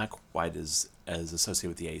is not quite as associated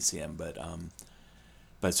with the ACM,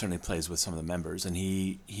 but certainly plays with some of the members. And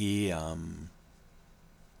I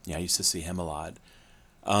used to see him a lot.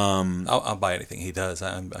 I'll buy anything he does.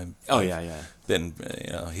 Been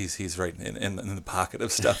he's right in the pocket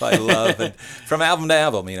of stuff I love, and from album to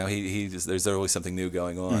album, there's always something new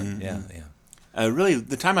going on. Mm-hmm. Yeah. Really,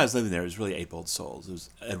 the time I was living there was really Eight Bold Souls. It was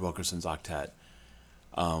Ed Wilkerson's octet.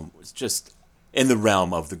 Was just in the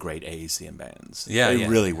realm of the great AACM bands. They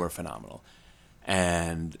really were phenomenal,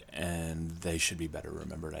 and they should be better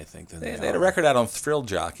remembered, I think, than they had a record out on Thrill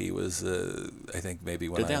Jockey. Was I think maybe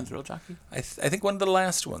one. Did they on Thrill Jockey? I think one of the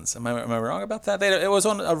last ones. Am I wrong about that? It was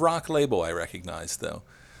on a rock label I recognized though.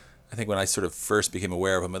 I think when I sort of first became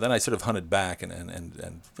aware of them, but then I sort of hunted back and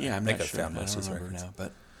yeah, I'm think not I found most of his records now,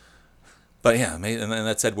 But yeah, and then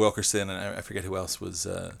that's Ed Wilkerson, and I forget who else was.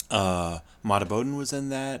 Mwata Bowden was in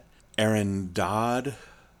that. Aaron Dodd,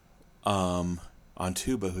 on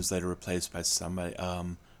tuba, who's later replaced by somebody.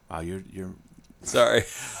 Wow, you're sorry.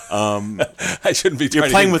 I shouldn't be. You're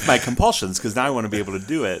playing with my compulsions because now I want to be able to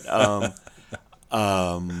do it.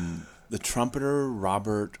 The trumpeter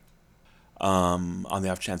Robert. On the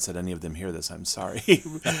off chance that any of them hear this, I'm sorry.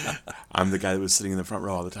 I'm the guy that was sitting in the front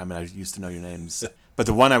row all the time, and I used to know your names. But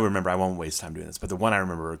the one I remember, I won't waste time doing this, but the one I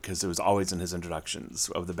remember, because it was always in his introductions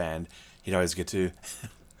of the band, he'd always get to,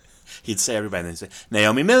 He'd say everybody, and then he'd say,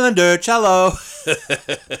 Naomi Millender, cello.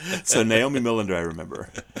 So Naomi Millender, I remember.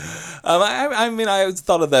 I mean, I always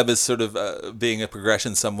thought of them as sort of being a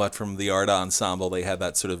progression somewhat from the art ensemble. They had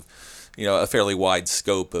that sort of, a fairly wide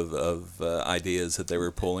scope of ideas that they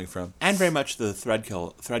were pulling from. And very much the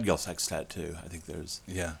Threadgill Sextet, too. I think there's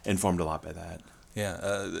informed a lot by that.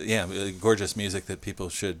 Gorgeous music that people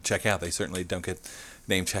should check out. They certainly don't get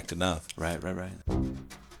name-checked enough. Right.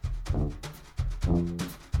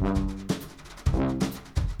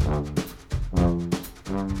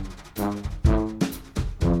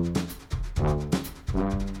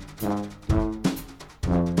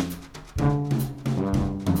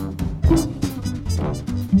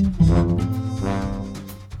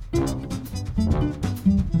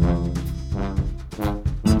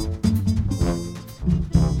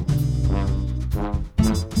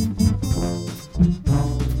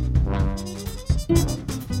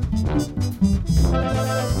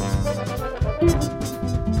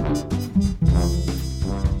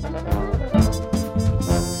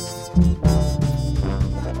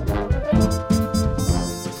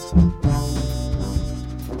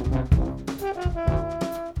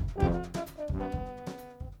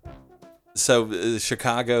 So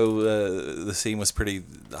Chicago, the scene was pretty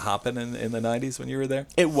hopping in the 90s when you were there?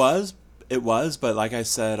 It was, but like I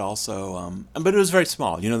said, also, but it was very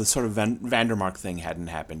small. The sort of Vandermark thing hadn't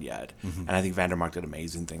happened yet. Mm-hmm. And I think Vandermark did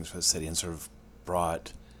amazing things for the city and sort of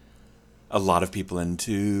brought a lot of people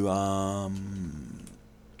into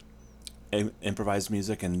improvised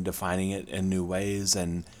music and defining it in new ways.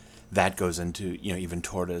 And that goes into, even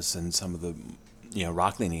Tortoise and some of the,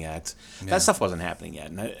 rock-leaning acts. Yeah. That stuff wasn't happening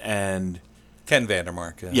yet. And Ken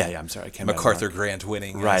Vandermark. I'm sorry. Ken MacArthur Vandermark.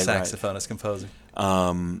 Grant-winning saxophonist, composer.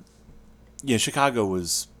 Chicago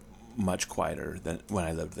was much quieter than when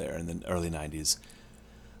I lived there in the early 90s.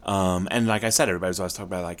 And like I said, everybody was always talking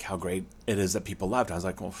about like how great it is that people left. I was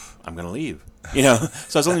like, well, I'm going to leave. So I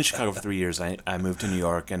was only in Chicago for 3 years. I moved to New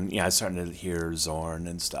York, and I started to hear Zorn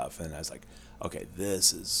and stuff, and I was like, okay,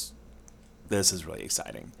 this is really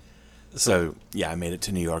exciting. So I made it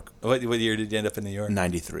to New York. What year did you end up in New York?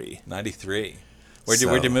 93. 93. Where'd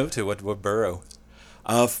you move to? What borough?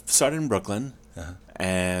 Started in Brooklyn,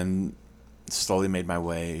 and slowly made my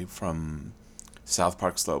way from South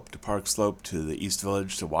Park Slope to Park Slope to the East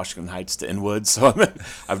Village to Washington Heights to Inwood. So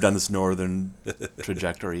I've done this northern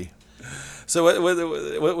trajectory. So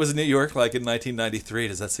what was New York like in 1993?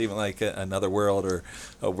 Does that seem like another world, or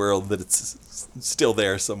a world that it's still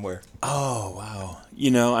there somewhere? Oh, wow.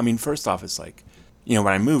 First off, it's like, when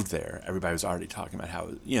I moved there, everybody was already talking about how,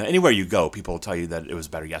 anywhere you go, people will tell you that it was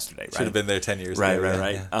better yesterday, right? Should have been there 10 years ago.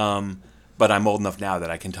 Right. Yeah. But I'm old enough now that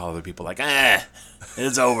I can tell other people, like,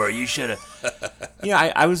 it's over. You should have.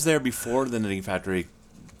 I was there before the Knitting Factory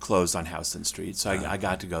closed on Houston Street, so I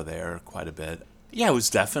got to go there quite a bit. Yeah, it was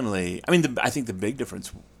definitely. I think the big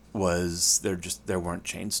difference was there weren't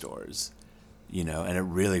chain stores, and it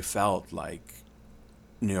really felt like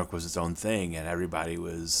New York was its own thing, and everybody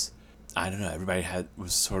was. I don't know. Everybody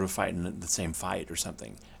was sort of fighting the same fight or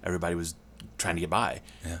something. Everybody was trying to get by,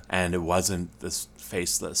 and it wasn't this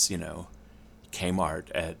faceless, Kmart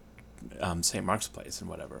at St. Mark's Place and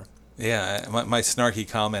whatever. Yeah, my snarky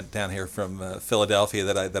comment down here from Philadelphia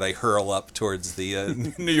that I hurl up towards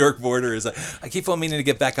the New York border is I keep on meaning to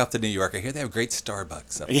get back up to New York. I hear they have great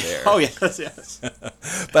Starbucks up there. Oh, yes.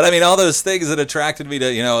 But all those things that attracted me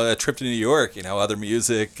to, a trip to New York, other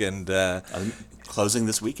music and... closing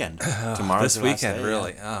this weekend. Tomorrow. This weekend,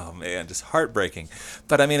 really. Yeah. Oh, man, just heartbreaking.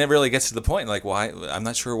 But, it really gets to the point, like, why, I'm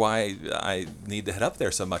not sure why I need to head up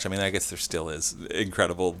there so much. I guess there still is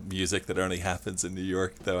incredible music that only happens in New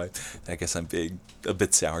York, though I guess I'm being a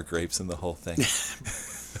bit sour grapes in the whole thing.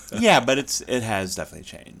 Yeah, but it has definitely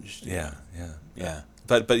changed. Yeah.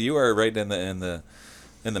 But you are right in the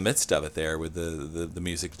midst of it there with the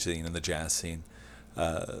music scene and the jazz scene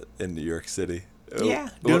in New York City. Yeah,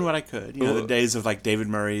 doing what I could. The days of like David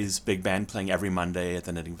Murray's big band playing every Monday at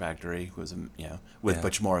the Knitting Factory was, with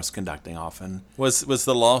Butch Morris conducting often. Was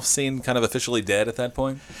the loft scene kind of officially dead at that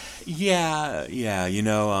point? Yeah.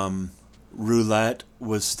 Roulette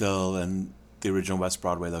was still in the original West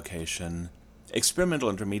Broadway location.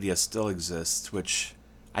 Experimental Intermedia still exists, which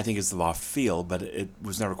I think is the loft feel, but it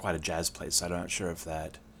was never quite a jazz place. So I'm not sure if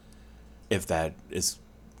that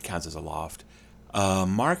counts as a loft.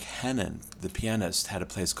 Mark Hennon, the pianist, had a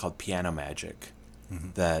place called Piano Magic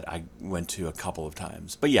that I went to a couple of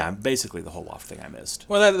times. But yeah, basically the whole loft thing I missed.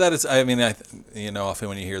 Well, that is, often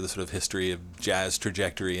when you hear the sort of history of jazz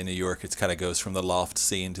trajectory in New York, it kind of goes from the loft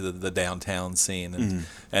scene to the downtown scene,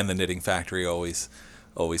 and the Knitting Factory always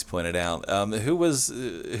always pointed out. Who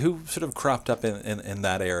sort of cropped up in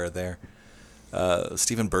that era there?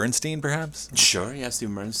 Stephen Bernstein, perhaps? Sure, yeah,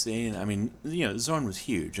 Steve Bernstein. I mean, Zorn was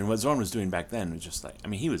huge, and what Zorn was doing back then was just like, I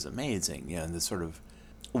mean, he was amazing, and the sort of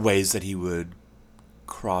ways that he would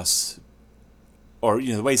cross, or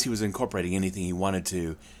the ways he was incorporating anything he wanted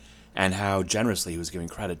to, and how generously he was giving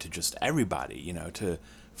credit to just everybody, to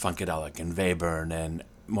Funkadelic and Webern and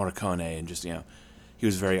Morricone, and just he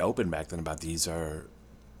was very open back then about these are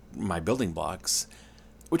my building blocks,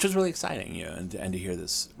 which was really exciting, and to hear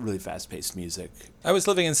this really fast-paced music. I was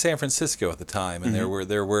living in San Francisco at the time, and there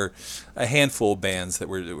were a handful of bands that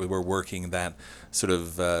were working that sort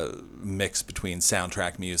of mix between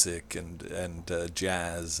soundtrack music and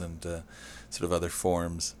jazz and sort of other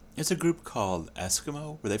forms. It's a group called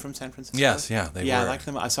Eskimo. Were they from San Francisco? Yes, yeah, they were. Yeah, I liked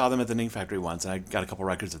them. I saw them at the Ning Factory once, and I got a couple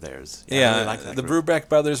records of theirs. Yeah, I really liked that the group. Brubeck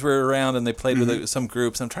brothers were around, and they played with some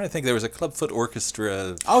groups. I'm trying to think. There was a Clubfoot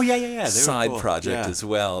Orchestra. Oh yeah. They were side cool. project as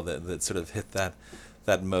well that sort of hit that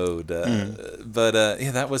mode. But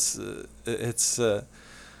that was it's.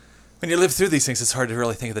 When you live through these things, it's hard to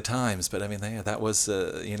really think of the times. But I mean, that was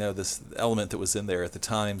this element that was in there at the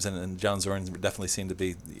times, and John Zorn definitely seemed to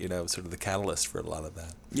be sort of the catalyst for a lot of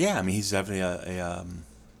that. Yeah, I mean, he's definitely a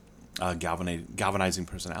galvanizing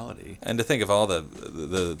personality. And to think of all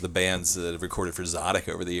the bands that have recorded for Zodic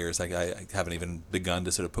over the years, I haven't even begun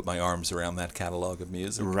to sort of put my arms around that catalog of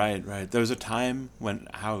music. Right. There was a time when,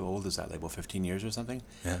 how old is that label? 15 years or something?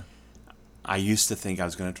 Yeah. I used to think I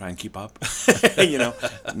was going to try and keep up.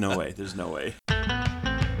 No way. There's no way.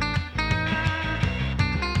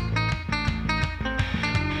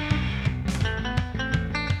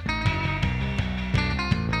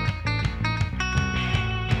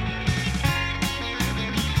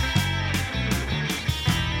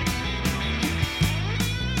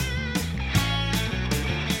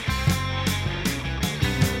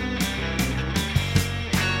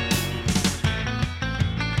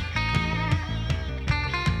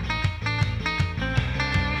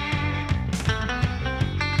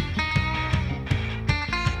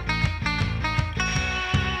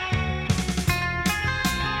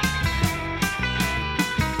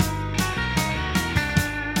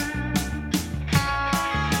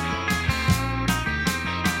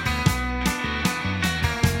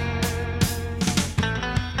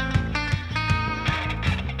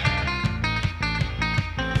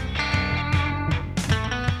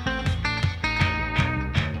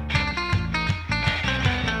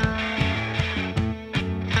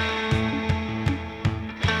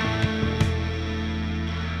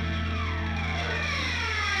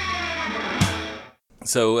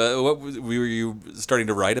 So, were you starting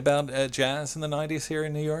to write about jazz in the '90s here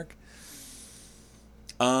in New York?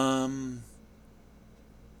 Honestly,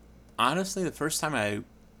 the first time I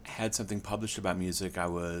had something published about music, I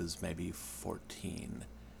was maybe 14,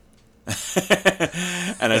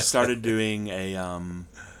 and I started doing a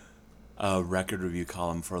record review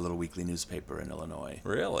column for a little weekly newspaper in Illinois.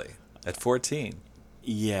 Really? At 14?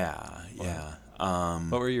 Yeah.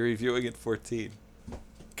 What were you reviewing at 14?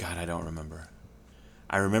 God, I don't remember.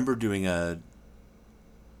 I remember doing a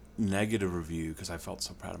negative review because I felt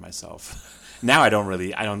so proud of myself. Now I don't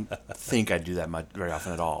think I do that very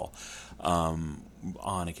often at all,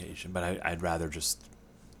 on occasion. But I'd rather just.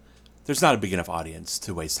 There's not a big enough audience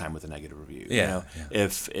to waste time with a negative review. Yeah.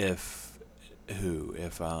 If Paul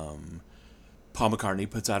McCartney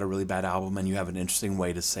puts out a really bad album and you have an interesting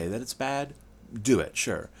way to say that it's bad, do it,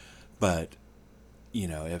 sure. But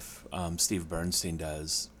if Steve Bernstein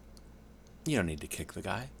does. You don't need to kick the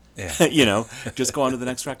guy. Yeah. Just go on to the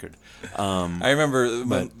next record. I remember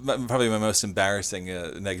probably my most embarrassing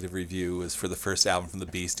negative review was for the first album from the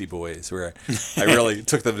Beastie Boys, where I really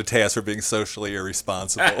took them to task for being socially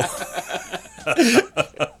irresponsible.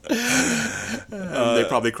 They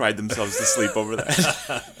probably cried themselves to sleep over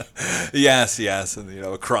that. Yes,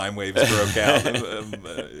 and crime waves broke out,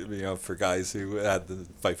 for guys who had to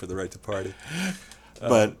fight for the right to party.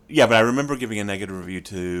 But I remember giving a negative review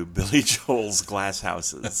to Billy Joel's Glass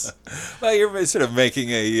Houses. Well, you're sort of making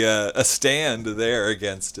a stand there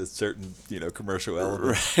against a certain commercial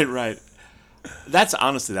element. Right. That's the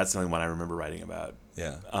only one I remember writing about.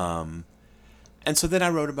 Yeah. And so then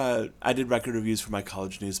I did record reviews for my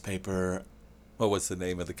college newspaper. What was the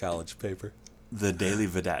name of the college paper? The Daily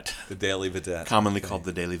Vedette. The Daily Vedette. Commonly called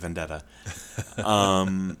the Daily Vendetta.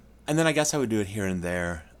 And then I guess I would do it here and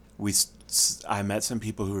there. I met some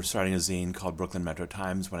people who were starting a zine called Brooklyn Metro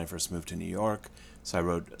Times when I first moved to New York. So I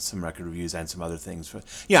wrote some record reviews and some other things.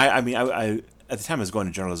 I at the time I was going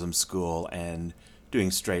to journalism school and doing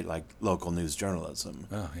straight like local news journalism.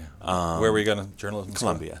 Oh yeah. Where were you going to journalism?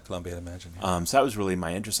 Columbia. School? Columbia, I imagine. Yeah. So that was really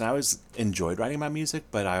my interest, and I always enjoyed writing about music,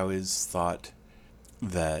 but I always thought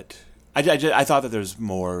that I thought that there's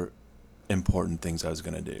more important things I was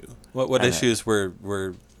going to do. What issues were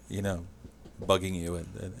bugging you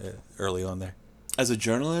early on there? As a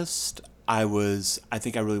journalist, I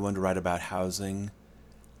think I really wanted to write about housing,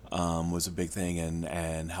 was a big thing,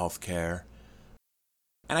 and healthcare.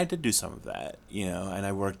 And I did do some of that, and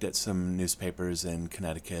I worked at some newspapers in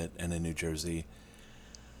Connecticut and in New Jersey.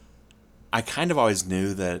 I kind of always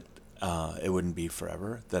knew that it wouldn't be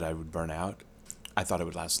forever, that I would burn out. I thought it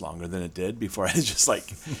would last longer than it did before. I was just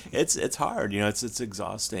like, it's hard, it's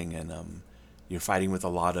exhausting, and you're fighting with a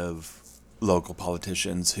lot of local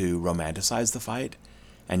politicians who romanticize the fight,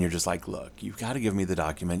 and you're just like, look, you've got to give me the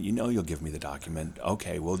document. You'll give me the document.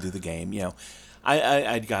 Okay, we'll do the game.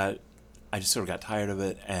 I just sort of got tired of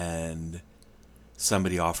it, and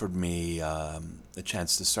somebody offered me a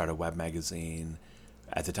chance to start a web magazine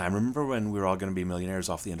at the time. Remember when we were all going to be millionaires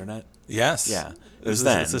off the internet? Yes. Yeah. It was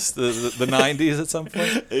then. Is this the 90s at some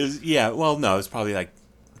point? Well, no, it was probably like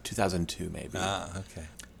 2002 maybe. Ah, okay.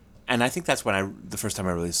 And I think that's when the first time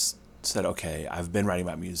I really said, okay, I've been writing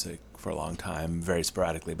about music for a long time, very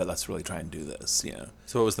sporadically, but let's really try and do this,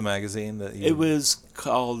 So what was the magazine that you... It was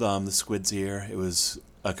called The Squid's Ear. It was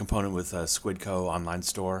a component with a Squidco online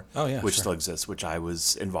store, which still exists, which I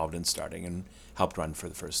was involved in starting and helped run for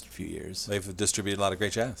the first few years. They've distributed a lot of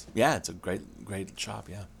great jazz. Yeah, it's a great shop.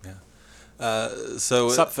 Yeah.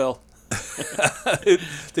 What's up, Phil?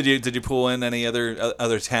 Did you pull in any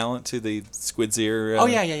other talent to the Squid's Ear? Oh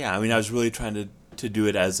yeah. I mean, I was really trying to do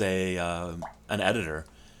it as an editor,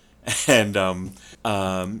 and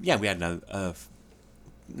we had a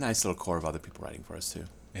nice little core of other people writing for us too.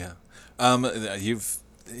 Yeah.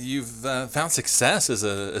 You've found success as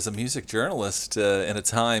a music journalist in a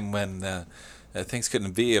time when things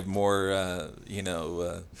couldn't be of more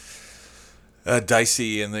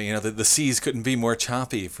dicey, and the seas couldn't be more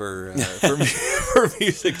choppy for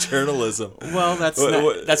music journalism. Well,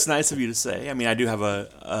 that's nice of you to say. I mean, I do have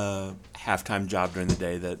a half-time job during the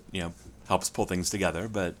day that helps pull things together,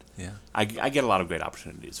 but I get a lot of great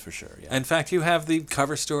opportunities for sure. Yeah. In fact, you have the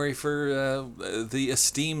cover story for the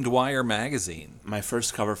esteemed Wire magazine. My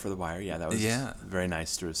first cover for the Wire, that was very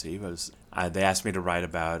nice to receive. They asked me to write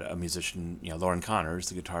about a musician, Lauren Connors,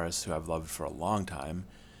 the guitarist who I've loved for a long time,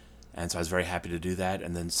 and so I was very happy to do that.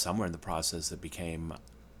 And then somewhere in the process, it became,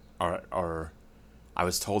 or I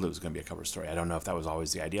was told it was going to be a cover story. I don't know if that was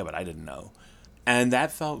always the idea, but I didn't know, and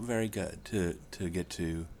that felt very good to get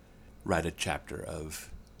to write a chapter of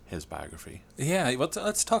his biography. Yeah,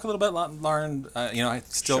 let's talk a little bit about Lauren. I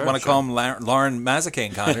still want to call him Lauren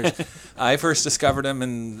Mazikane Connors. I first discovered him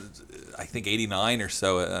in, I think, 89 or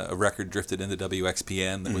so. A record drifted into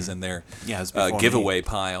WXPN that was in their giveaway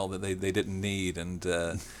pile that they didn't need, and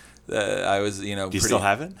I was, Do you still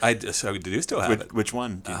have it? I do still have it. Which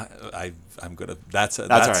one? I'm gonna. That's all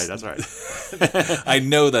right. That's all right. I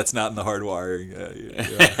know that's not in the hardwiring,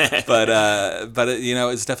 but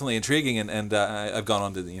it's definitely intriguing, and I've gone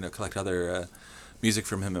on to collect other music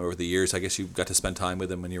from him over the years. I guess you got to spend time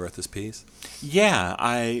with him when you wrote this piece. Yeah,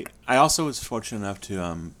 I also was fortunate enough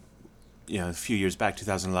to a few years back,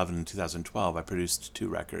 2011 and 2012, I produced 2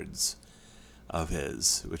 records of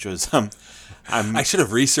his, which was I should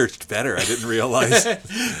have researched better. I didn't realize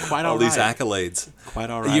quite all these accolades. Quite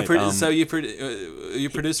all right. So you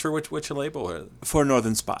produced for which label? For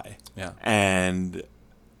Northern Spy. Yeah. And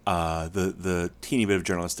the teeny bit of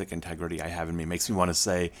journalistic integrity I have in me makes me want to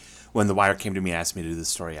say, when The Wire came to me and asked me to do this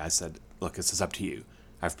story, I said, look, this is up to you.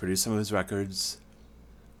 I've produced some of his records.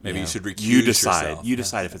 Maybe you should recuse You decide. yourself. You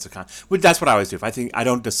decide if it's a conflict. Well, that's what I always do. I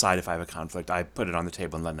don't decide if I have a conflict. I put it on the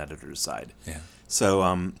table and let an editor decide. Yeah.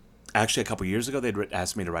 So actually, a couple years ago, they'd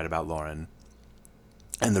asked me to write about Lauren,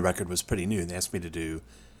 and the record was pretty new. They asked me to do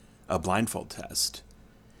a blindfold test,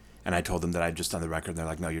 and I told them that I'd just done the record, and they're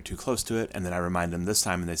like, "No, you're too close to it." And then I reminded them this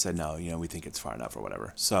time, and they said, "No, we think it's far enough, or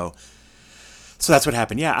whatever." So that's what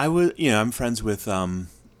happened. Yeah, I'm friends with Tom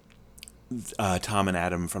and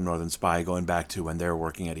Adam from Northern Spy, going back to when they were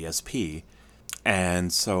working at ESP,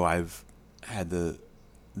 and so I've had the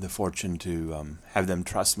fortune to have them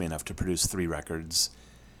trust me enough to produce 3 records,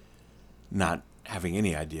 not having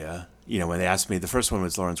any idea. When they asked me, the first one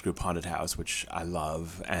was Lauren's group Haunted House, which I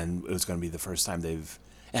love, and it was going to be the first time they've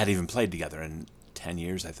had even played together in 10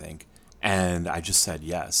 years, I think. And I just said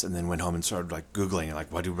yes, and then went home and started Googling,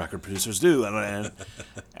 what do record producers do?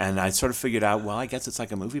 And I sort of figured out, well, I guess it's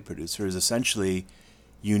like a movie producer is essentially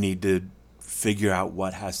you need to figure out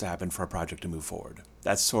what has to happen for a project to move forward.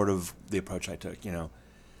 That's sort of the approach I took,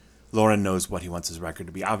 Lauren knows what he wants his record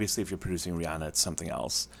to be. Obviously, if you're producing Rihanna, it's something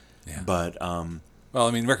else. Yeah. But Well,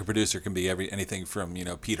 I mean, record producer can be anything from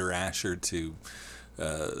Peter Asher to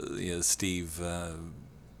Steve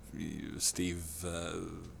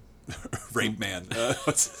Rape Man.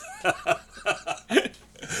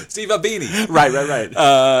 Steve Albini. right.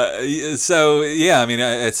 So yeah, I mean,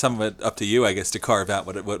 it's somewhat up to you, I guess, to carve out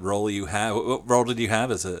what role you have. What role did you have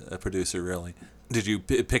as a producer? Really, did you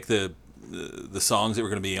pick the songs that were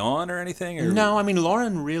going to be on or anything? Or? No, I mean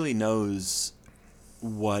Lauren really knows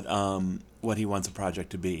what he wants a project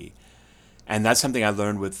to be, and that's something I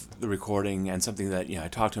learned with the recording, and something that I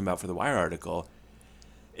talked to him about for the Wire article.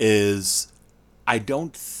 Is I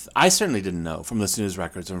certainly didn't know from listening to his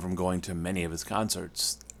records and from going to many of his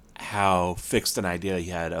concerts how fixed an idea he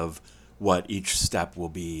had of what each step will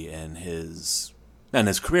be in his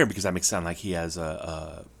career, because that makes it sound like he has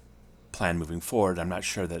a plan moving forward. I'm not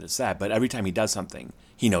sure that it's that, but every time he does something,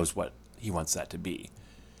 he knows what he wants that to be.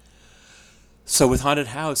 So with Haunted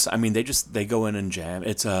House, I mean, they go in and jam.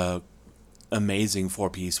 It's a amazing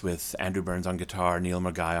 4-piece with Andrew Burns on guitar, Neil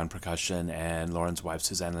Murgai on percussion, and Lauren's wife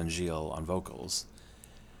Suzanne Langille on vocals.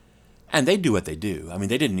 And they do what they do. I mean,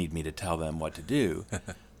 they didn't need me to tell them what to do.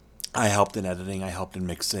 I helped in editing, I helped in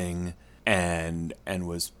mixing, and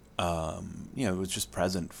was was just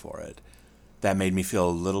present for it. That made me feel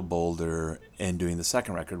a little bolder in doing the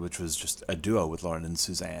second record, which was just a duo with Lauren and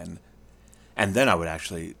Suzanne. And then I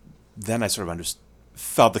sort of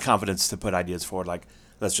felt the confidence to put ideas forward, like,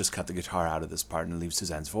 let's just cut the guitar out of this part and leave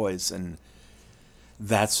Suzanne's voice, and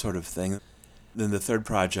that sort of thing. Then the third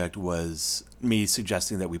project was me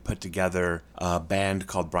suggesting that we put together a band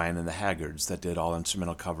called Brian and the Haggards that did all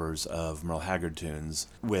instrumental covers of Merle Haggard tunes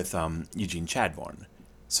with Eugene Chadbourne.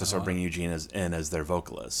 So sort of bringing Eugene in as their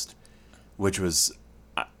vocalist, which was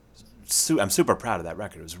I'm super proud of that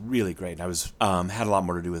record. It was really great. And I was had a lot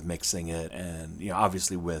more to do with mixing it, and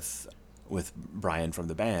obviously with Brian from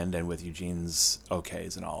the band and with Eugene's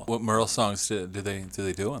okays and all. What Merle songs do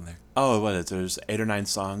they do on there? Oh, what is there's 8 or 9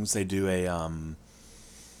 songs. They do a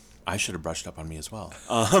I should have brushed up on me as well.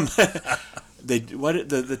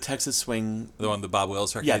 The Texas Swing, the one the Bob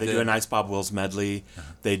Wills record. Yeah, they do a nice Bob Wills medley.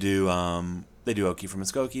 Uh-huh. They do Okie from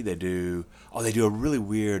Muskogee. They do a really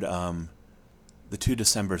weird the 2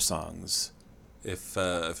 December songs. If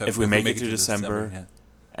we make it through December yeah.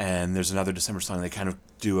 And there's another December song. They kind of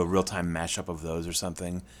do a real-time mashup of those or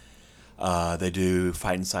something. They do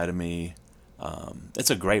Fight Inside of Me. It's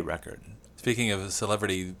a great record. Speaking of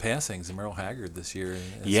celebrity passings, Merle Haggard this year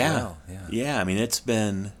as well. Yeah, I mean, it's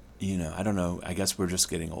been, I don't know, I guess we're just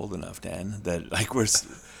getting old enough, Dan, that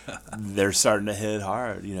they're starting to hit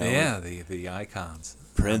hard, Yeah, the icons.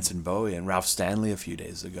 Prince and Bowie and Ralph Stanley a few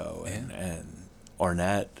days ago, and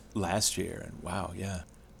Ornette last year, and wow, yeah.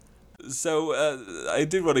 So I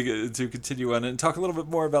did want to continue on and talk a little bit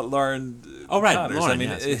more about Lauren. Oh, right, Connors. Lauren. I mean,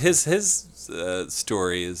 yes. his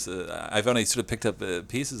story is. I've only sort of picked up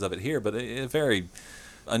pieces of it here, but a very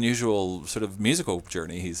unusual sort of musical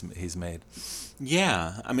journey he's made.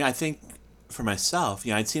 Yeah, I mean, I think for myself,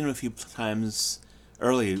 I'd seen him a few times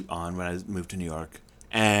early on when I moved to New York,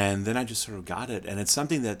 and then I just sort of got it, and it's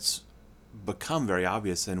something that's become very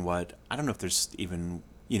obvious in what I don't know if there's even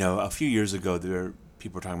a few years ago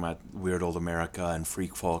people were talking about weird old America and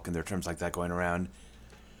freak folk, and there are terms like that going around.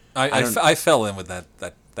 I fell in with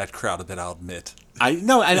that crowd a bit, I'll admit. I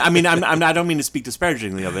don't mean to speak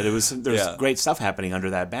disparagingly of it. There's great stuff happening under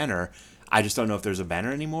that banner. I just don't know if there's a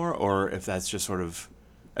banner anymore, or if that's just sort of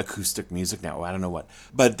acoustic music now. I don't know what.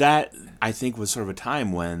 But that, I think, was sort of a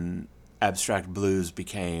time when abstract blues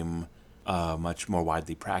became a much more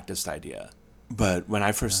widely practiced idea. But when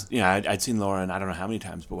I first, I'd seen Lauren, I don't know how many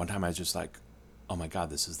times, but one time I was just like, oh my God,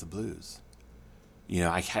 this is the blues.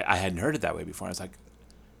 I hadn't heard it that way before. I was like,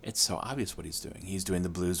 it's so obvious what he's doing. He's doing the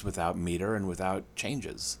blues without meter and without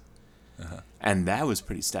changes. Uh-huh. And that was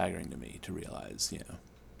pretty staggering to me to realize,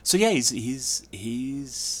 So yeah, he's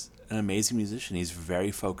an amazing musician. He's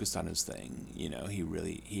very focused on his thing.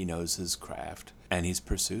 He knows his craft, and he's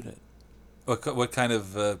pursued it. What kind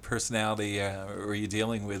of personality were you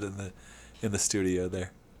dealing with in the studio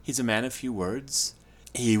there? He's a man of few words.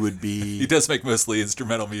 He would be... He does make mostly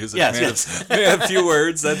instrumental music. Yes. A few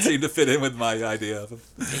words that seem to fit in with my idea of him.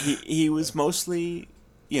 He was mostly,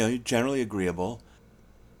 generally agreeable.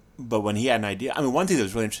 But when he had an idea... I mean, one thing that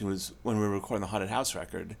was really interesting was when we were recording the Haunted House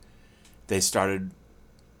record, they started,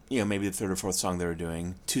 maybe the 3rd or 4th song they were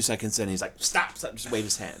doing. 2 seconds in, he's like, stop, just wave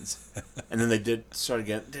his hands. And then they did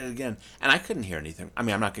it again. And I couldn't hear anything. I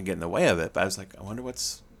mean, I'm not going to get in the way of it, but I was like, I wonder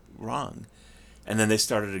what's wrong. And then they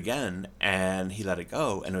started again, and he let it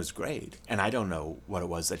go, and it was great. And I don't know what it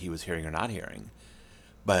was that he was hearing or not hearing.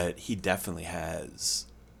 but he definitely has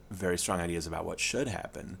very strong ideas about what should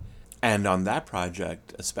happen. And on that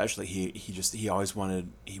project, especially, he always wanted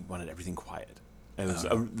everything quiet. It was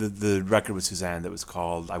the record with Suzanne that was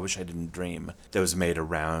called "I Wish I Didn't Dream," that was made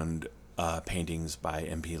around paintings by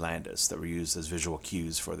M.P. Landis that were used as visual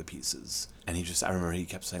cues for the pieces. And I remember he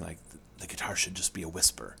kept saying, like, the guitar should just be a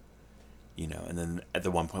whisper, you know. And then at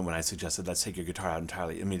the one point when I suggested, let's take your guitar out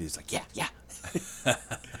entirely, immediately he's like, yeah.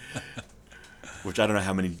 Which I don't know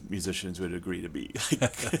how many musicians would agree to be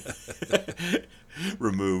like,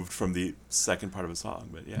 removed from the second part of a song,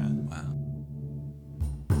 but yeah. Wow.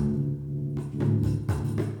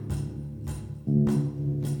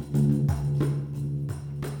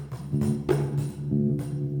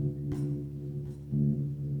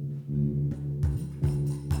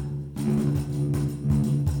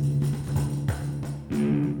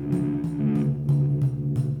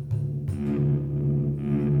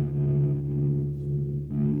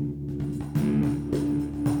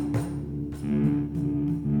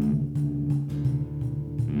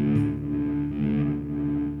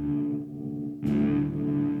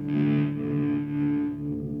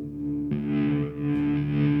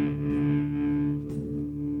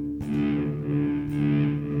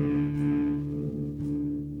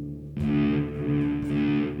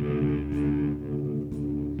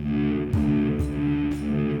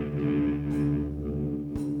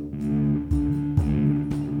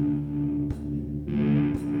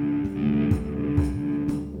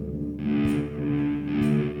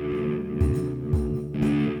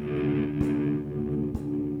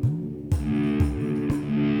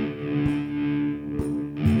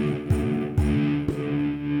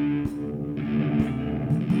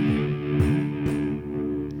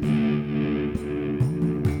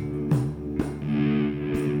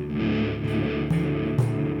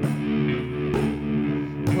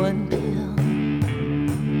 One pill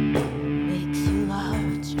makes you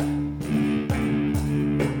larger.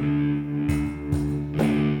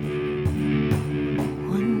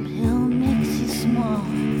 One pill makes you small.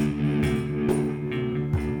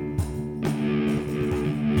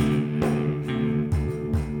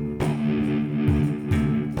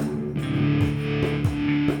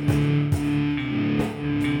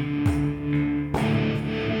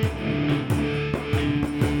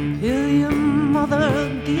 Pill your mother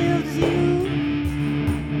gives you,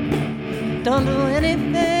 don't do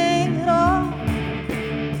anything at all.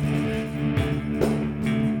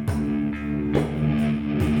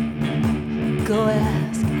 Go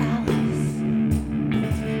ask Alice,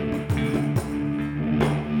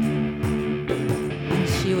 and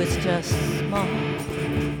she was just small.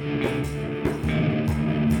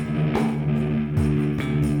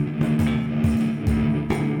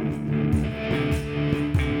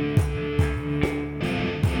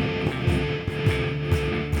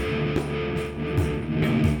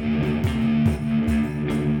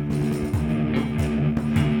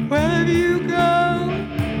 Wherever you go,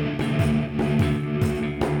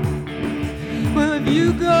 wherever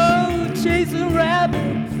you go, chasing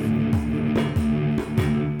rabbits,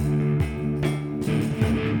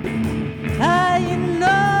 you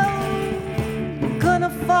know you're gonna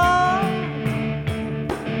fall.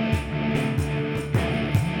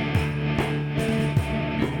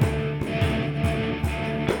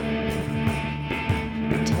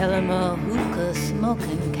 Tell him a hookah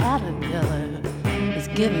smoking caterpillar is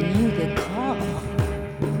giving you the call.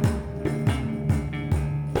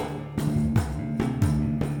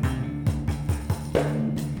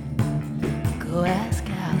 Go ask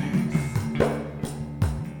Alice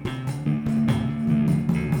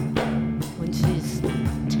when she's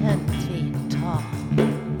 10 feet tall.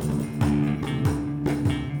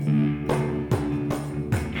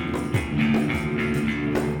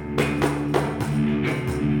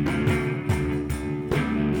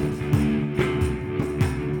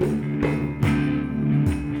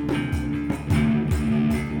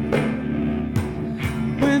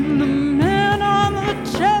 When the men on the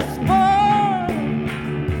chessboard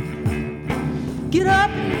get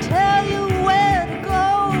up and tell you where to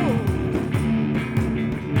go,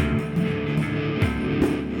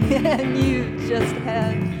 and you just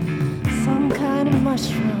had some kind of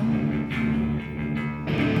mushroom,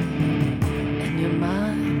 and your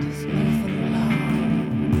mind is moving along.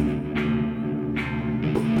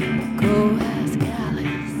 Go ask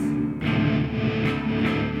Alice.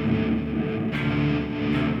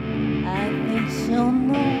 I think she'll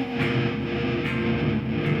know.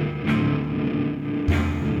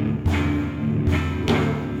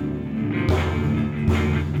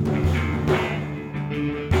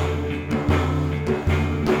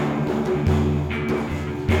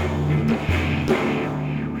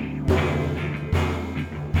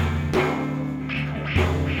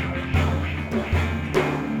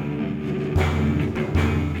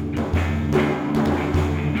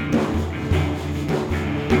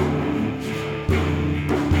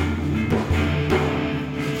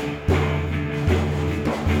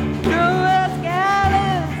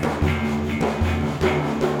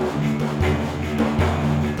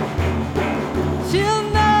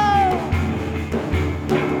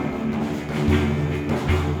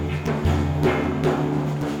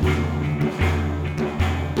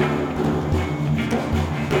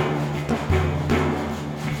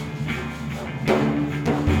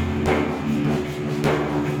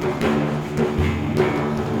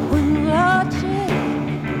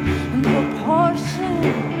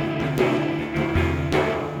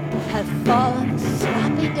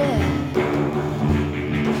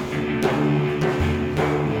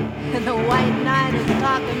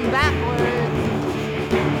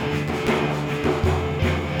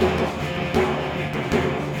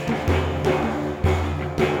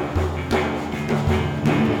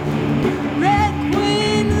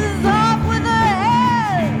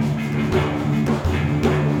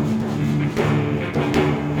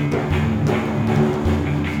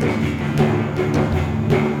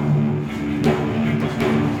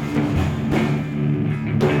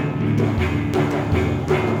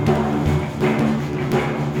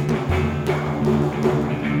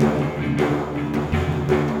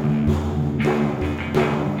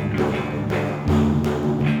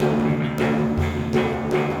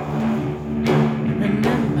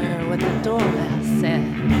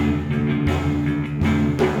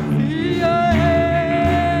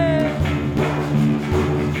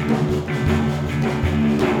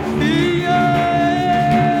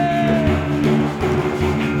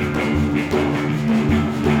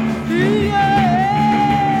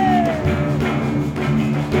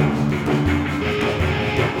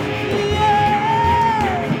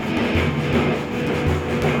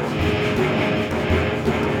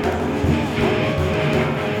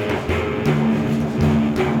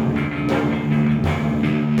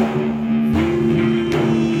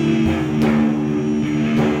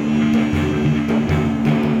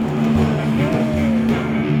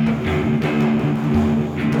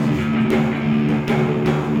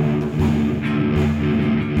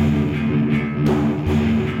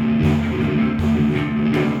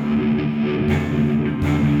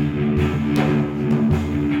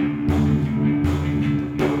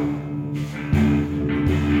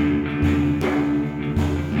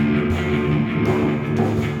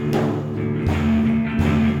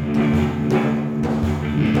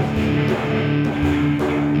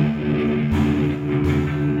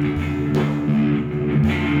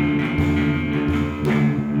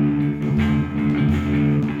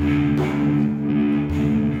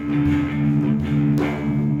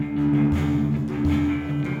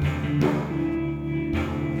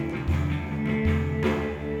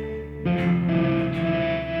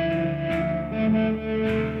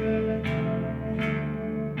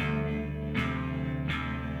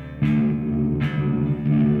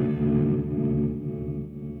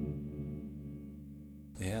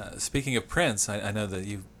 Speaking of Prince, I know that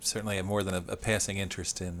you certainly have more than a passing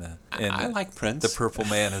interest in I like Prince. the Purple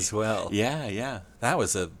Man as well. Yeah. That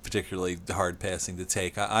was a particularly hard passing to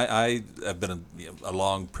take. I have been a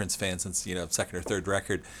long Prince fan since second or third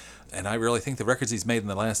record, and I really think the records he's made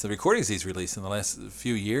the recordings he's released in the last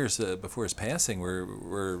few years before his passing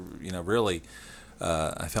were really.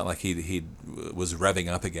 I felt like he was revving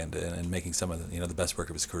up again and making some of the best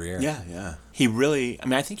work of his career. Yeah. He really, I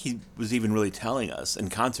mean, I think he was even really telling us,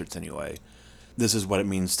 in concerts anyway, this is what it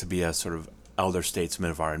means to be a sort of elder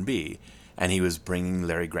statesman of R&B. And he was bringing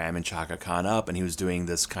Larry Graham and Chaka Khan up, and he was doing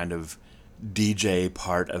this kind of DJ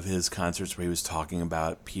part of his concerts where he was talking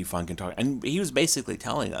about P-Funk and he was basically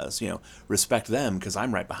telling us, respect them because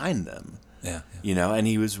I'm right behind them. Yeah. And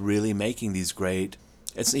he was really making these great...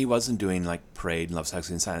 he wasn't doing like Parade and Love,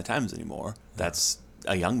 Sexy and Sign of Times anymore. That's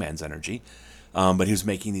a young man's energy. But he was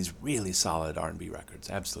making these really solid R&B records.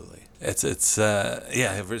 Absolutely.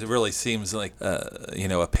 It really seems like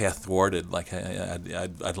a path thwarted. Like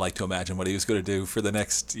I'd like to imagine what he was going to do for the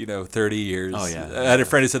next 30 years. Oh yeah. I had a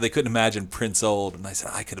friend who said they couldn't imagine Prince old, and I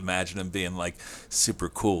said I could imagine him being like super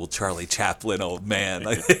cool Charlie Chaplin old man.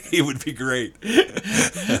 I think he would be great.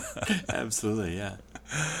 Absolutely, yeah.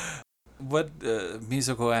 What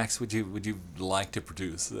musical acts would you like to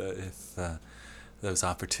produce if those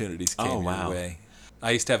opportunities came your way?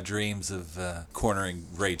 I used to have dreams of cornering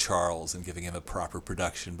Ray Charles and giving him a proper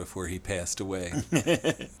production before he passed away.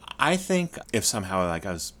 I think if somehow I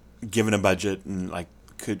was given a budget and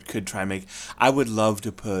could try and make, I would love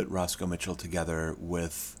to put Roscoe Mitchell together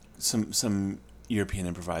with some European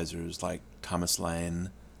improvisers like Thomas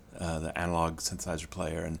Lane, the analog synthesizer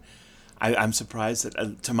player, and I'm surprised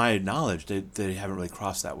that, to my knowledge, they haven't really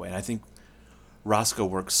crossed that way. And I think Roscoe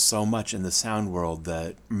works so much in the sound world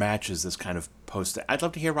that matches this kind of post. I'd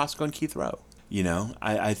love to hear Roscoe and Keith Rowe.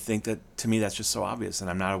 I think that, to me, that's just so obvious,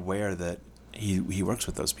 and I'm not aware that he works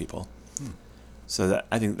with those people. So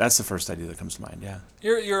I think that's the first idea that comes to mind. Yeah.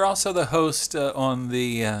 You're also the host on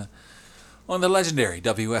the legendary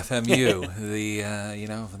WFMU,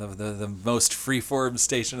 the most freeform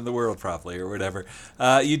station in the world, probably, or whatever.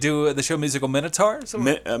 You do the show Musical Minotaurs?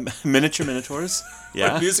 Miniature Minotaurs?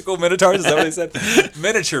 Yeah. Musical Minotaurs, is that what they said?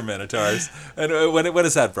 Miniature Minotaurs. And when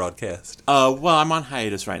is that broadcast? Well, I'm on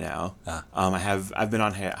hiatus right now. I've been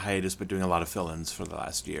on hiatus, but doing a lot of fill-ins for the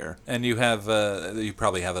last year. And you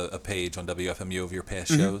probably have a page on WFMU of your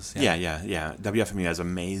past shows? Yeah. WFMU has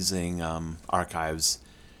amazing archives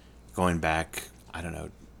going back,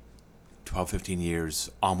 12, 15 years,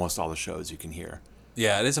 almost all the shows you can hear.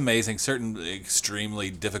 Yeah, it is amazing. Certain extremely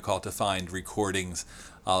difficult to find recordings,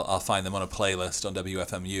 I'll find them on a playlist on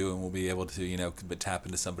WFMU, and we'll be able to, tap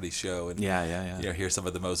into somebody's show and hear some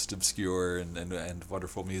of the most obscure and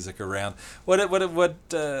wonderful music around. When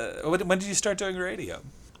did you start doing radio?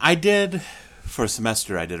 I did, for a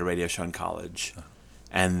semester, I did a radio show in college,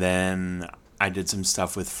 and then I did some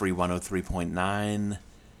stuff with Free 103.9.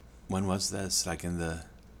 When was this? Like in the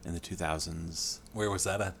 2000s. Where was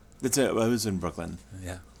that at? It was in Brooklyn.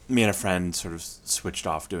 Yeah. Me and a friend sort of switched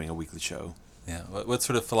off doing a weekly show. Yeah. What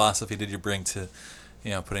sort of philosophy did you bring to,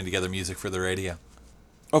 putting together music for the radio?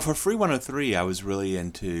 Oh, for Free 103, I was really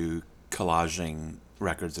into collaging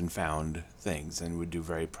records and found things, and would do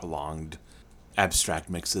very prolonged, abstract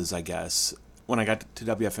mixes, I guess. When I got to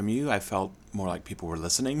WFMU, I felt more like people were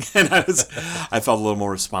listening, and I felt a little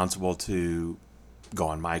more responsible to go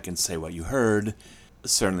on mic and say what you heard.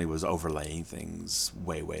 Certainly was overlaying things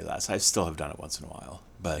way, way less. I still have done it once in a while,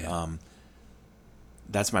 but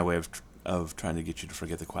that's my way of trying to get you to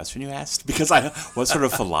forget the question you asked. Because what sort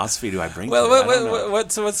of philosophy do I bring?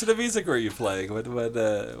 What sort of music were you playing? What did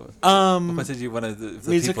you want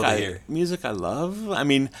the people to hear? Music I love. I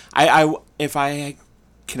mean, if I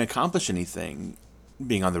can accomplish anything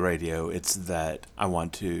being on the radio, it's that I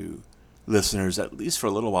want to listeners, at least for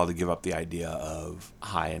a little while, to give up the idea of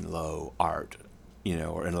high and low art,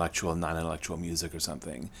 or intellectual and non-intellectual music or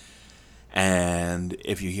something. And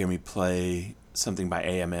if you hear me play something by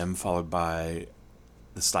AMM followed by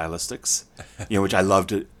the Stylistics, which I love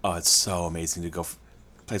to, it's so amazing to go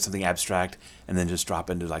play something abstract and then just drop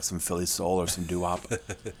into like some Philly soul or some doo-wop.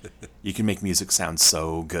 You can make music sound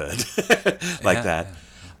so good that.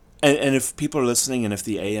 And if people are listening, and if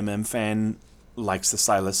the AMM fan likes the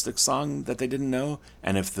Stylistic song that they didn't know,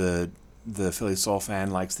 and if the Philly soul fan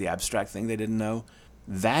likes the abstract thing they didn't know,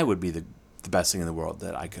 that would be the best thing in the world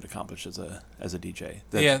that I could accomplish as a DJ.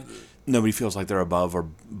 That nobody feels like they're above or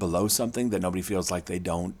below something, that nobody feels like they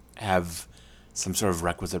don't have some sort of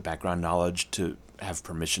requisite background knowledge to have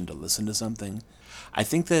permission to listen to something. I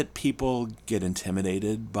think that people get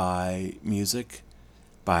intimidated by music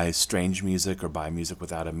by strange music or by music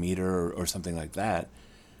without a meter or something like that,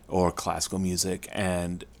 or classical music.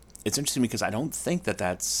 And it's interesting because I don't think that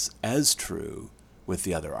that's as true with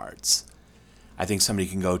the other arts. I think somebody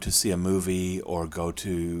can go to see a movie or go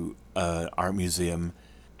to an art museum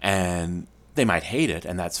and they might hate it,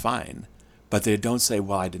 and that's fine. But they don't say,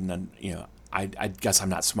 well, I didn't, I guess I'm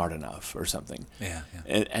not smart enough or something. Yeah.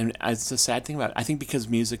 And it's a sad thing about it. I think because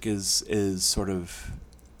music is sort of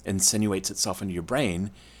insinuates itself into your brain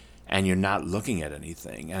and you're not looking at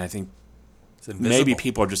anything. And I think maybe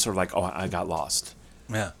people are just sort of like, oh, I got lost.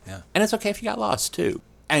 Yeah. And it's okay if you got lost too.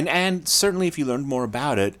 And certainly if you learned more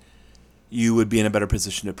about it, you would be in a better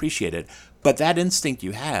position to appreciate it. But that instinct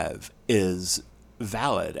you have is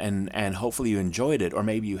valid, and hopefully you enjoyed it, or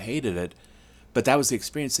maybe you hated it. But that was the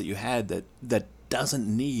experience that you had that doesn't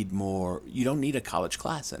need more. You don't need a college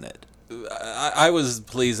class in it. I was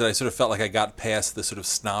pleased that I sort of felt like I got past the sort of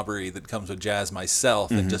snobbery that comes with jazz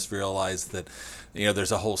myself, and just realized that,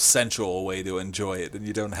 there's a whole sensual way to enjoy it, and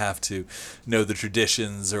you don't have to know the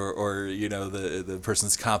traditions or the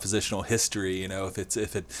person's compositional history.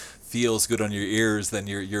 If it feels good on your ears, then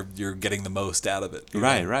you're getting the most out of it.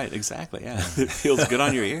 Right, exactly. Yeah, it feels good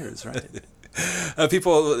on your ears, right?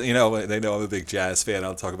 People, they know I'm a big jazz fan.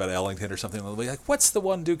 I'll talk about Ellington or something. They'll be like, "What's the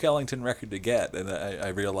one Duke Ellington record to get?" And I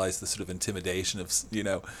realized the sort of intimidation of,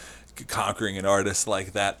 conquering an artist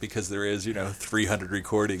like that, because there is, 300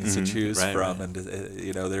 recordings to choose from, and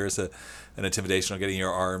there is an intimidation on getting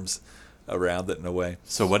your arms around it in a way.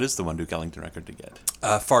 So, what is the one Duke Ellington record to get?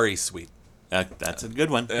 Far East Suite. That's a good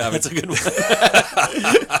one. That's a good one.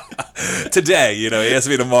 Today, he asks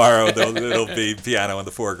me tomorrow, it'll be piano in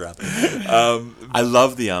the foreground. I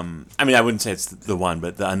love the, I wouldn't say it's the one,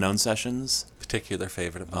 but the Unknown Sessions. Particular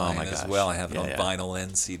favorite of mine as gosh. well. I have it on vinyl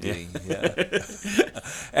and CD.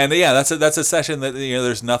 And that's a session that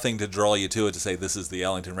there's nothing to draw you to it to say this is the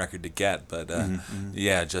Ellington record to get, but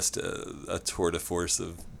just a tour de force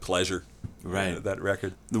of pleasure. Right, that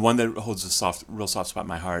record. The one that holds a real soft spot in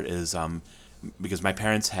my heart is because my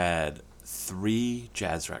parents had 3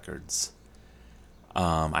 jazz records.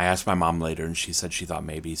 I asked my mom later, and she said she thought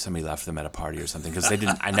maybe somebody left them at a party or something, because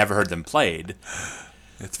I never heard them played.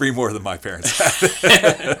 3 more than my parents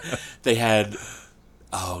had. They had,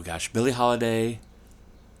 Billie Holiday,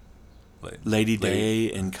 Lady Day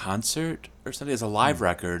in concert or something. It's a live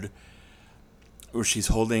record where she's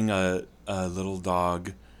holding a little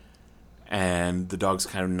dog, and the dog's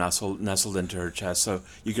kind of nestled into her chest, so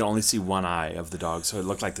you can only see one eye of the dog. So it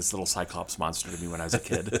looked like this little Cyclops monster to me when I was a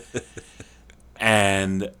kid.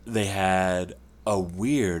 And they had a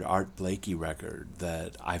weird Art Blakey record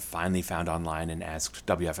that I finally found online and asked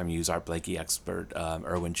WFMU's Art Blakey expert,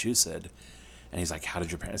 Erwin Chusid. And he's like, how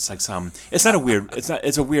did your parents... It's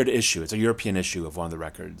a weird issue. It's a European issue of one of the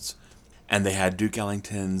records. And they had Duke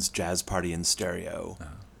Ellington's Jazz Party in Stereo,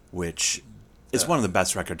 which is one of the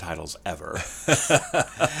best record titles ever.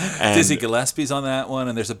 And Dizzy Gillespie's on that one,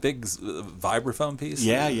 and there's a big vibraphone piece.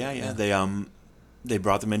 Yeah. They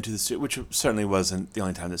brought them into the studio, which certainly wasn't the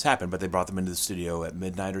only time this happened, but they brought them into the studio at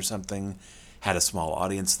midnight or something, had a small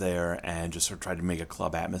audience there, and just sort of tried to make a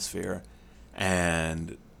club atmosphere.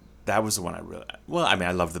 And that was the one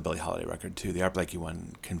I love the Billie Holiday record too. The Art Blakey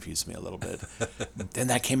one confused me a little bit. Then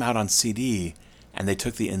that came out on CD, and they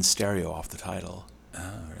took the in stereo off the title. Oh,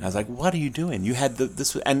 really? And I was like, what are you doing? You had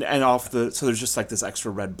this, and off the, so there's just like this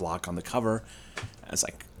extra red block on the cover. I was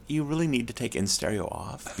like, you really need to take in stereo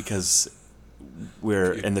off, because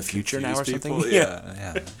we're in the future now or something. People?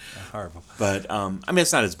 Yeah. Horrible. But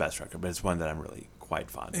it's not his best record, but it's one that I'm really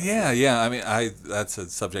quite fond of. Yeah. That's a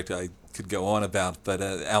subject I could go on about, but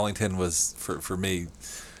Ellington was for me,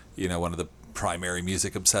 one of the primary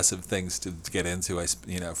music obsessive things to get into.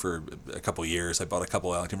 For a couple of years, I bought a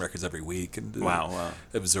couple of Ellington records every week and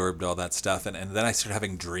absorbed all that stuff. And then I started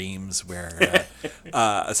having dreams where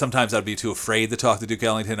sometimes I'd be too afraid to talk to Duke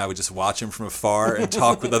Ellington. I would just watch him from afar and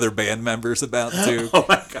talk with other band members about Duke. Oh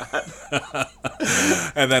my God.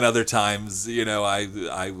 And then other times,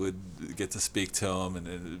 I would get to speak to him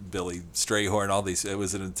and Billy Strayhorn, all these. It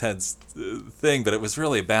was an intense thing, but it was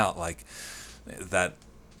really about like that.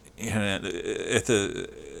 At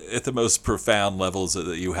the most profound levels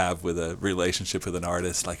that you have with a relationship with an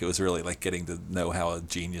artist, like it was really like getting to know how a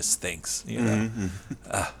genius thinks. The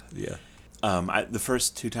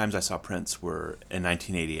first 2 times I saw Prince were in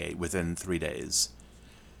 1988, within 3 days,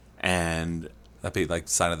 and that'd be like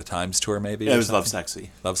Sign of the Times tour, maybe. Yeah, it was Love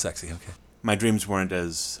Sexy. Love Sexy. Okay. My dreams weren't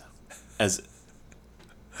as.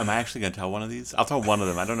 Am I actually going to tell one of these? I'll tell one of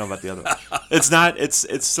them. I don't know about the other one. It's not. It's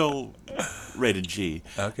still rated G.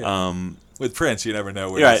 Okay. With Prince, you never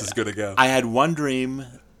know where this is going to go. I had one dream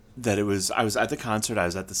that it was, I was at the concert, I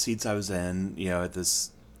was at the seats I was in, at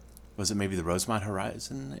this, was it maybe the Rosemont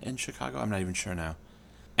Horizon in Chicago? I'm not even sure now.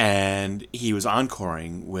 And he was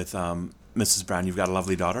encoring with Mrs. Brown, You've Got a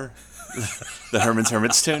Lovely Daughter, the Herman's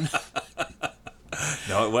Hermits tune.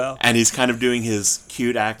 Know it well. And he's kind of doing his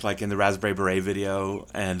cute act like in the Raspberry Beret video,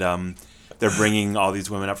 and they're bringing all these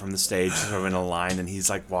women up from the stage sort of in a line, and he's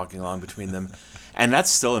like walking along between them. And that's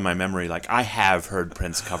still in my memory. Like, I have heard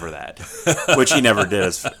Prince cover that, which he never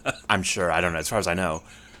did, I'm sure. I don't know, as far as I know.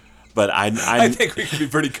 But I think we can be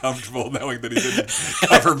pretty comfortable knowing that he didn't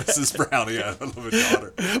cover Mrs. Brown. Yeah, I love a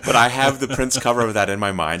daughter. But I have the Prince cover of that in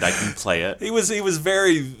my mind. I can play it. He was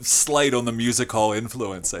very slight on the music hall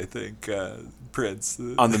influence, I think. Prince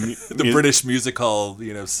On the British music hall,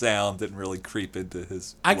 sound didn't really creep into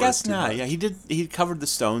his. I guess not. Yeah, he did. He covered the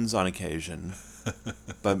Stones on occasion,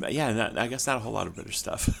 but yeah, I guess not a whole lot of British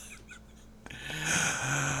stuff.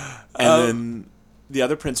 And then the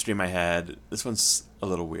other Prince dream I had. This one's a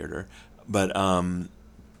little weirder, but I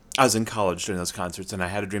was in college during those concerts, and I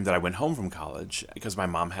had a dream that I went home from college because my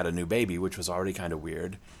mom had a new baby, which was already kind of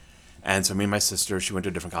weird. And so me and my sister, she went to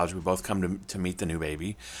a different college. We both come to meet the new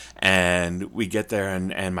baby. And we get there,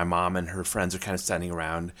 and my mom and her friends are kind of standing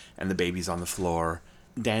around, and the baby's on the floor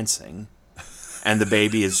dancing. And the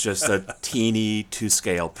baby is just a teeny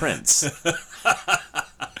 2-scale Prince.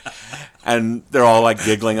 And they're all like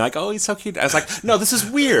giggling, like, oh, he's so cute. I was like, no, this is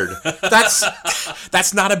weird.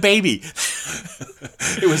 That's not a baby.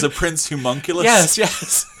 It was a Prince homunculus?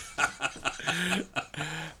 Yes.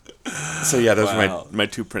 So yeah, those were my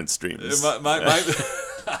two Prince dreams.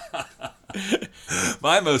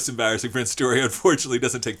 My most embarrassing Prince story, unfortunately,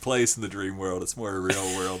 doesn't take place in the dream world. It's more a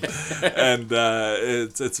real world, and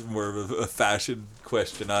it's more of a fashion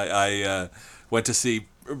question. I went to see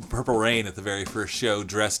Purple Rain at the very first show,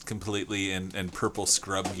 dressed completely in purple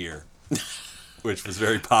scrub gear, which was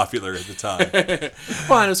very popular at the time.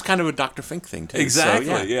 Well, and it was kind of a Dr. Fink thing, too. Exactly,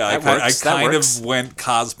 so, yeah. I kind of went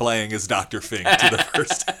cosplaying as Dr. Fink to the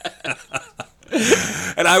first.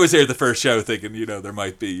 And I was there at the first show thinking, there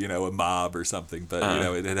might be, a mob or something, but,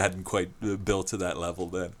 it hadn't quite built to that level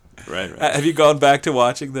then. Right. Have you gone back to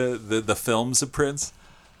watching the films of Prince?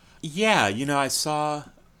 Yeah, I saw...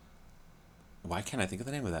 Why can't I think of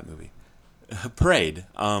the name of that movie? Parade.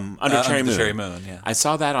 Under Cherry Moon. Cherry Moon, yeah. I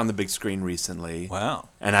saw that on the big screen recently. Wow.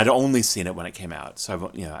 And I'd only seen it when it came out.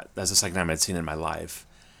 So, that's the second time I'd seen it in my life.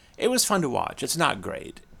 It was fun to watch. It's not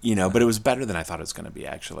great, but it was better than I thought it was going to be,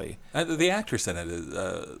 actually. The actress in it is,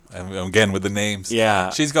 again, with the names.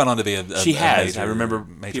 Yeah. She's gone on to be a She has. major, I remember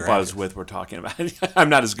major people I was actress. with were talking about it. I'm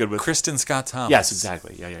not as good with... Kristen Scott Thomas. Yes,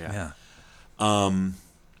 exactly. Yeah.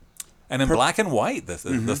 And in black and white, the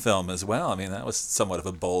film as well. I mean, that was somewhat of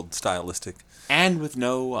a bold stylistic. And with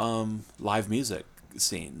no live music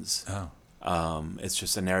scenes. Oh. It's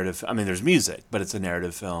just a narrative. I mean, there's music, but it's a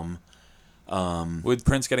narrative film. With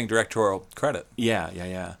Prince getting directorial credit.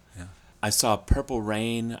 Yeah. I saw Purple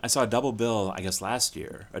Rain. I saw a double bill, I guess, last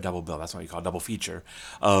year. A double bill, that's what you call it, a double feature,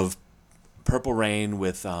 of Purple Rain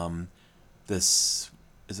with this...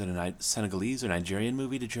 Is it a Senegalese or Nigerian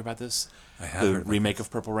movie? Did you hear about this? I have The heard remake of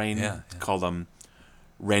Purple Rain, Yeah. called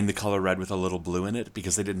Rain the Color Red with a Little Blue in it,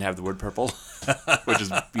 because they didn't have the word purple, which is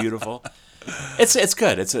beautiful. It's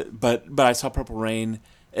good. But I saw Purple Rain.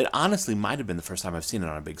 It honestly might have been the first time I've seen it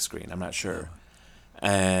on a big screen. I'm not sure.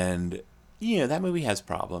 And that movie has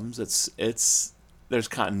problems. There's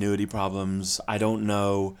continuity problems. I don't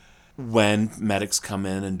know when medics come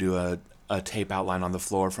in and do a tape outline on the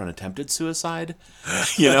floor for an attempted suicide.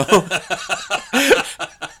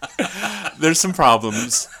 There's some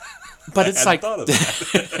problems, but it's like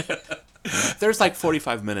there's like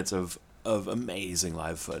 45 minutes of amazing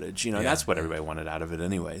live footage. That's what everybody wanted out of it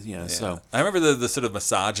anyways. So I remember the sort of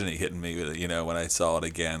misogyny hitting me, when I saw it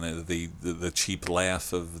again. The cheap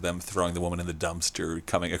laugh of them throwing the woman in the dumpster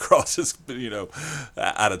coming across as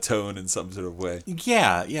out of tone in some sort of way.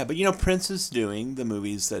 Yeah. But Prince is doing the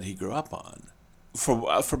movies that he grew up on,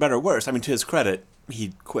 for better or worse. I mean, to his credit,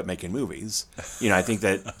 he quit making movies. I think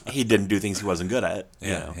that he didn't do things he wasn't good at.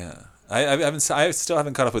 Yeah. I still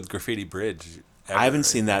haven't caught up with Graffiti Bridge. I haven't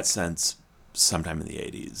seen that since sometime in the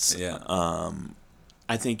 80s. Yeah.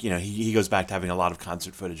 I think, he goes back to having a lot of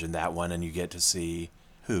concert footage in that one, and you get to see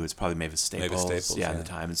it's probably Mavis Staples. At the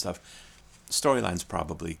time and stuff. Storyline's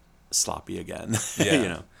probably sloppy again.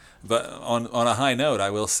 Yeah. But on a high note, I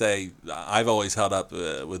will say I've always held up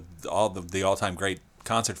with all the all-time great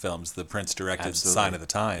concert films, the Prince directed Absolutely. Sign of the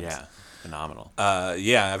Times. Yeah. Phenomenal.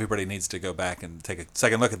 Everybody needs to go back and take a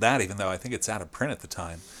second look at that, even though I think it's out of print at the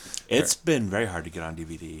time. It's been very hard to get on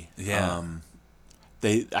DVD. Yeah.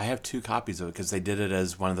 I have 2 copies of it because they did it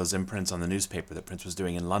as one of those imprints on the newspaper that Prince was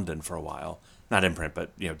doing in London for a while. Not imprint,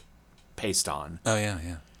 but paste on. Oh yeah,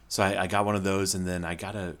 yeah. So I got one of those, and then I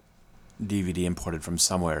got a DVD imported from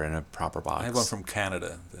somewhere in a proper box. I have one from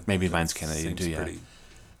Canada. Maybe mine's Canadian too. Yeah.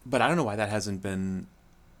 But I don't know why that hasn't been,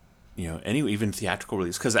 any even theatrical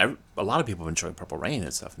release, because a lot of people have been showing Purple Rain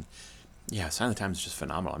and stuff. And yeah, Sign of the Times is just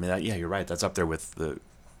phenomenal. I mean, you're right. That's up there with the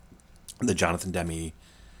Jonathan Demme,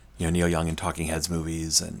 Neil Young and Talking Heads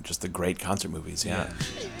movies, and just the great concert movies. Yeah.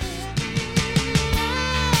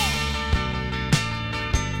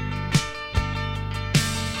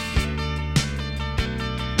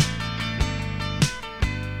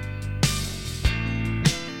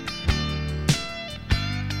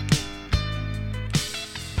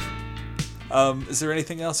 Is there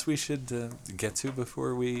anything else we should get to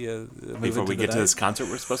before we move Before we get to this concert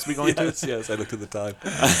we're supposed to be going to? Yes, I looked at the time.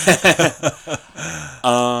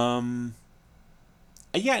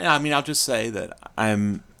 Yeah, I mean, I'll just say that I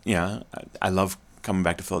love coming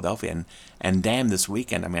back to Philadelphia, and damn, this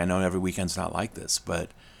weekend. I mean, I know every weekend's not like this, but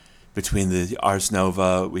between the Ars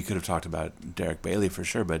Nova, we could have talked about Derek Bailey for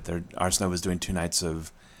sure, but Ars Nova's doing 2 nights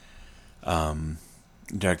of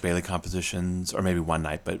Derek Bailey compositions, or maybe 1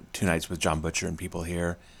 night, but 2 nights with John Butcher and people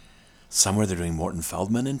here. Somewhere they're doing Morton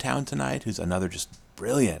Feldman in town tonight, who's another just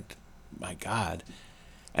brilliant, my God.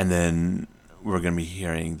 And then we're going to be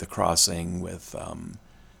hearing The Crossing with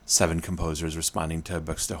 7 composers responding to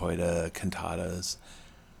Buxtehude cantatas.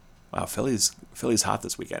 Wow, Philly's hot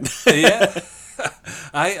this weekend. Yeah,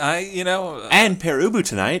 and Per Ubu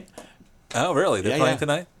tonight. Oh, really? They're playing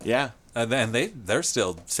tonight? Yeah. And they're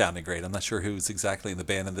still sounding great. I'm not sure who's exactly in the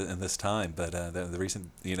band in this time, but the recent,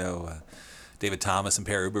 David Thomas and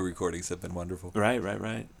Per Ubu recordings have been wonderful. Right.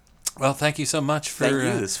 Well, thank you so much for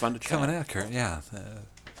It's fun to chat. coming out, Kurt. Yeah.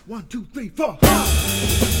 1, 2, 3, 4.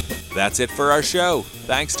 That's it for our show.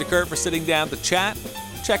 Thanks to Kurt for sitting down to chat.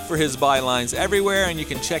 Check for his bylines everywhere, and you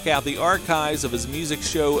can check out the archives of his music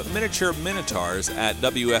show Miniature Minotaurs at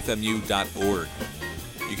WFMU.org.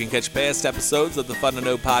 You can catch past episodes of the Fun to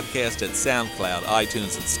Know podcast at SoundCloud,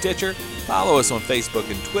 iTunes, and Stitcher. Follow us on Facebook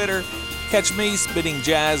and Twitter. Catch me spitting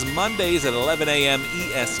jazz Mondays at 11 a.m.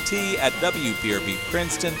 EST at WPRB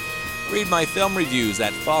Princeton. Read my film reviews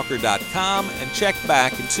at Falker.com, and check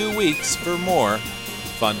back in 2 weeks for more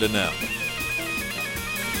Fun to Know.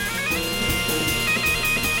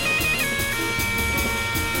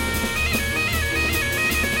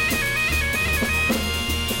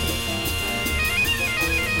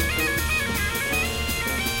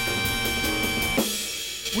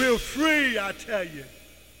 We're free, I tell you.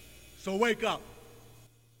 So wake up.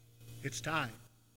 It's time.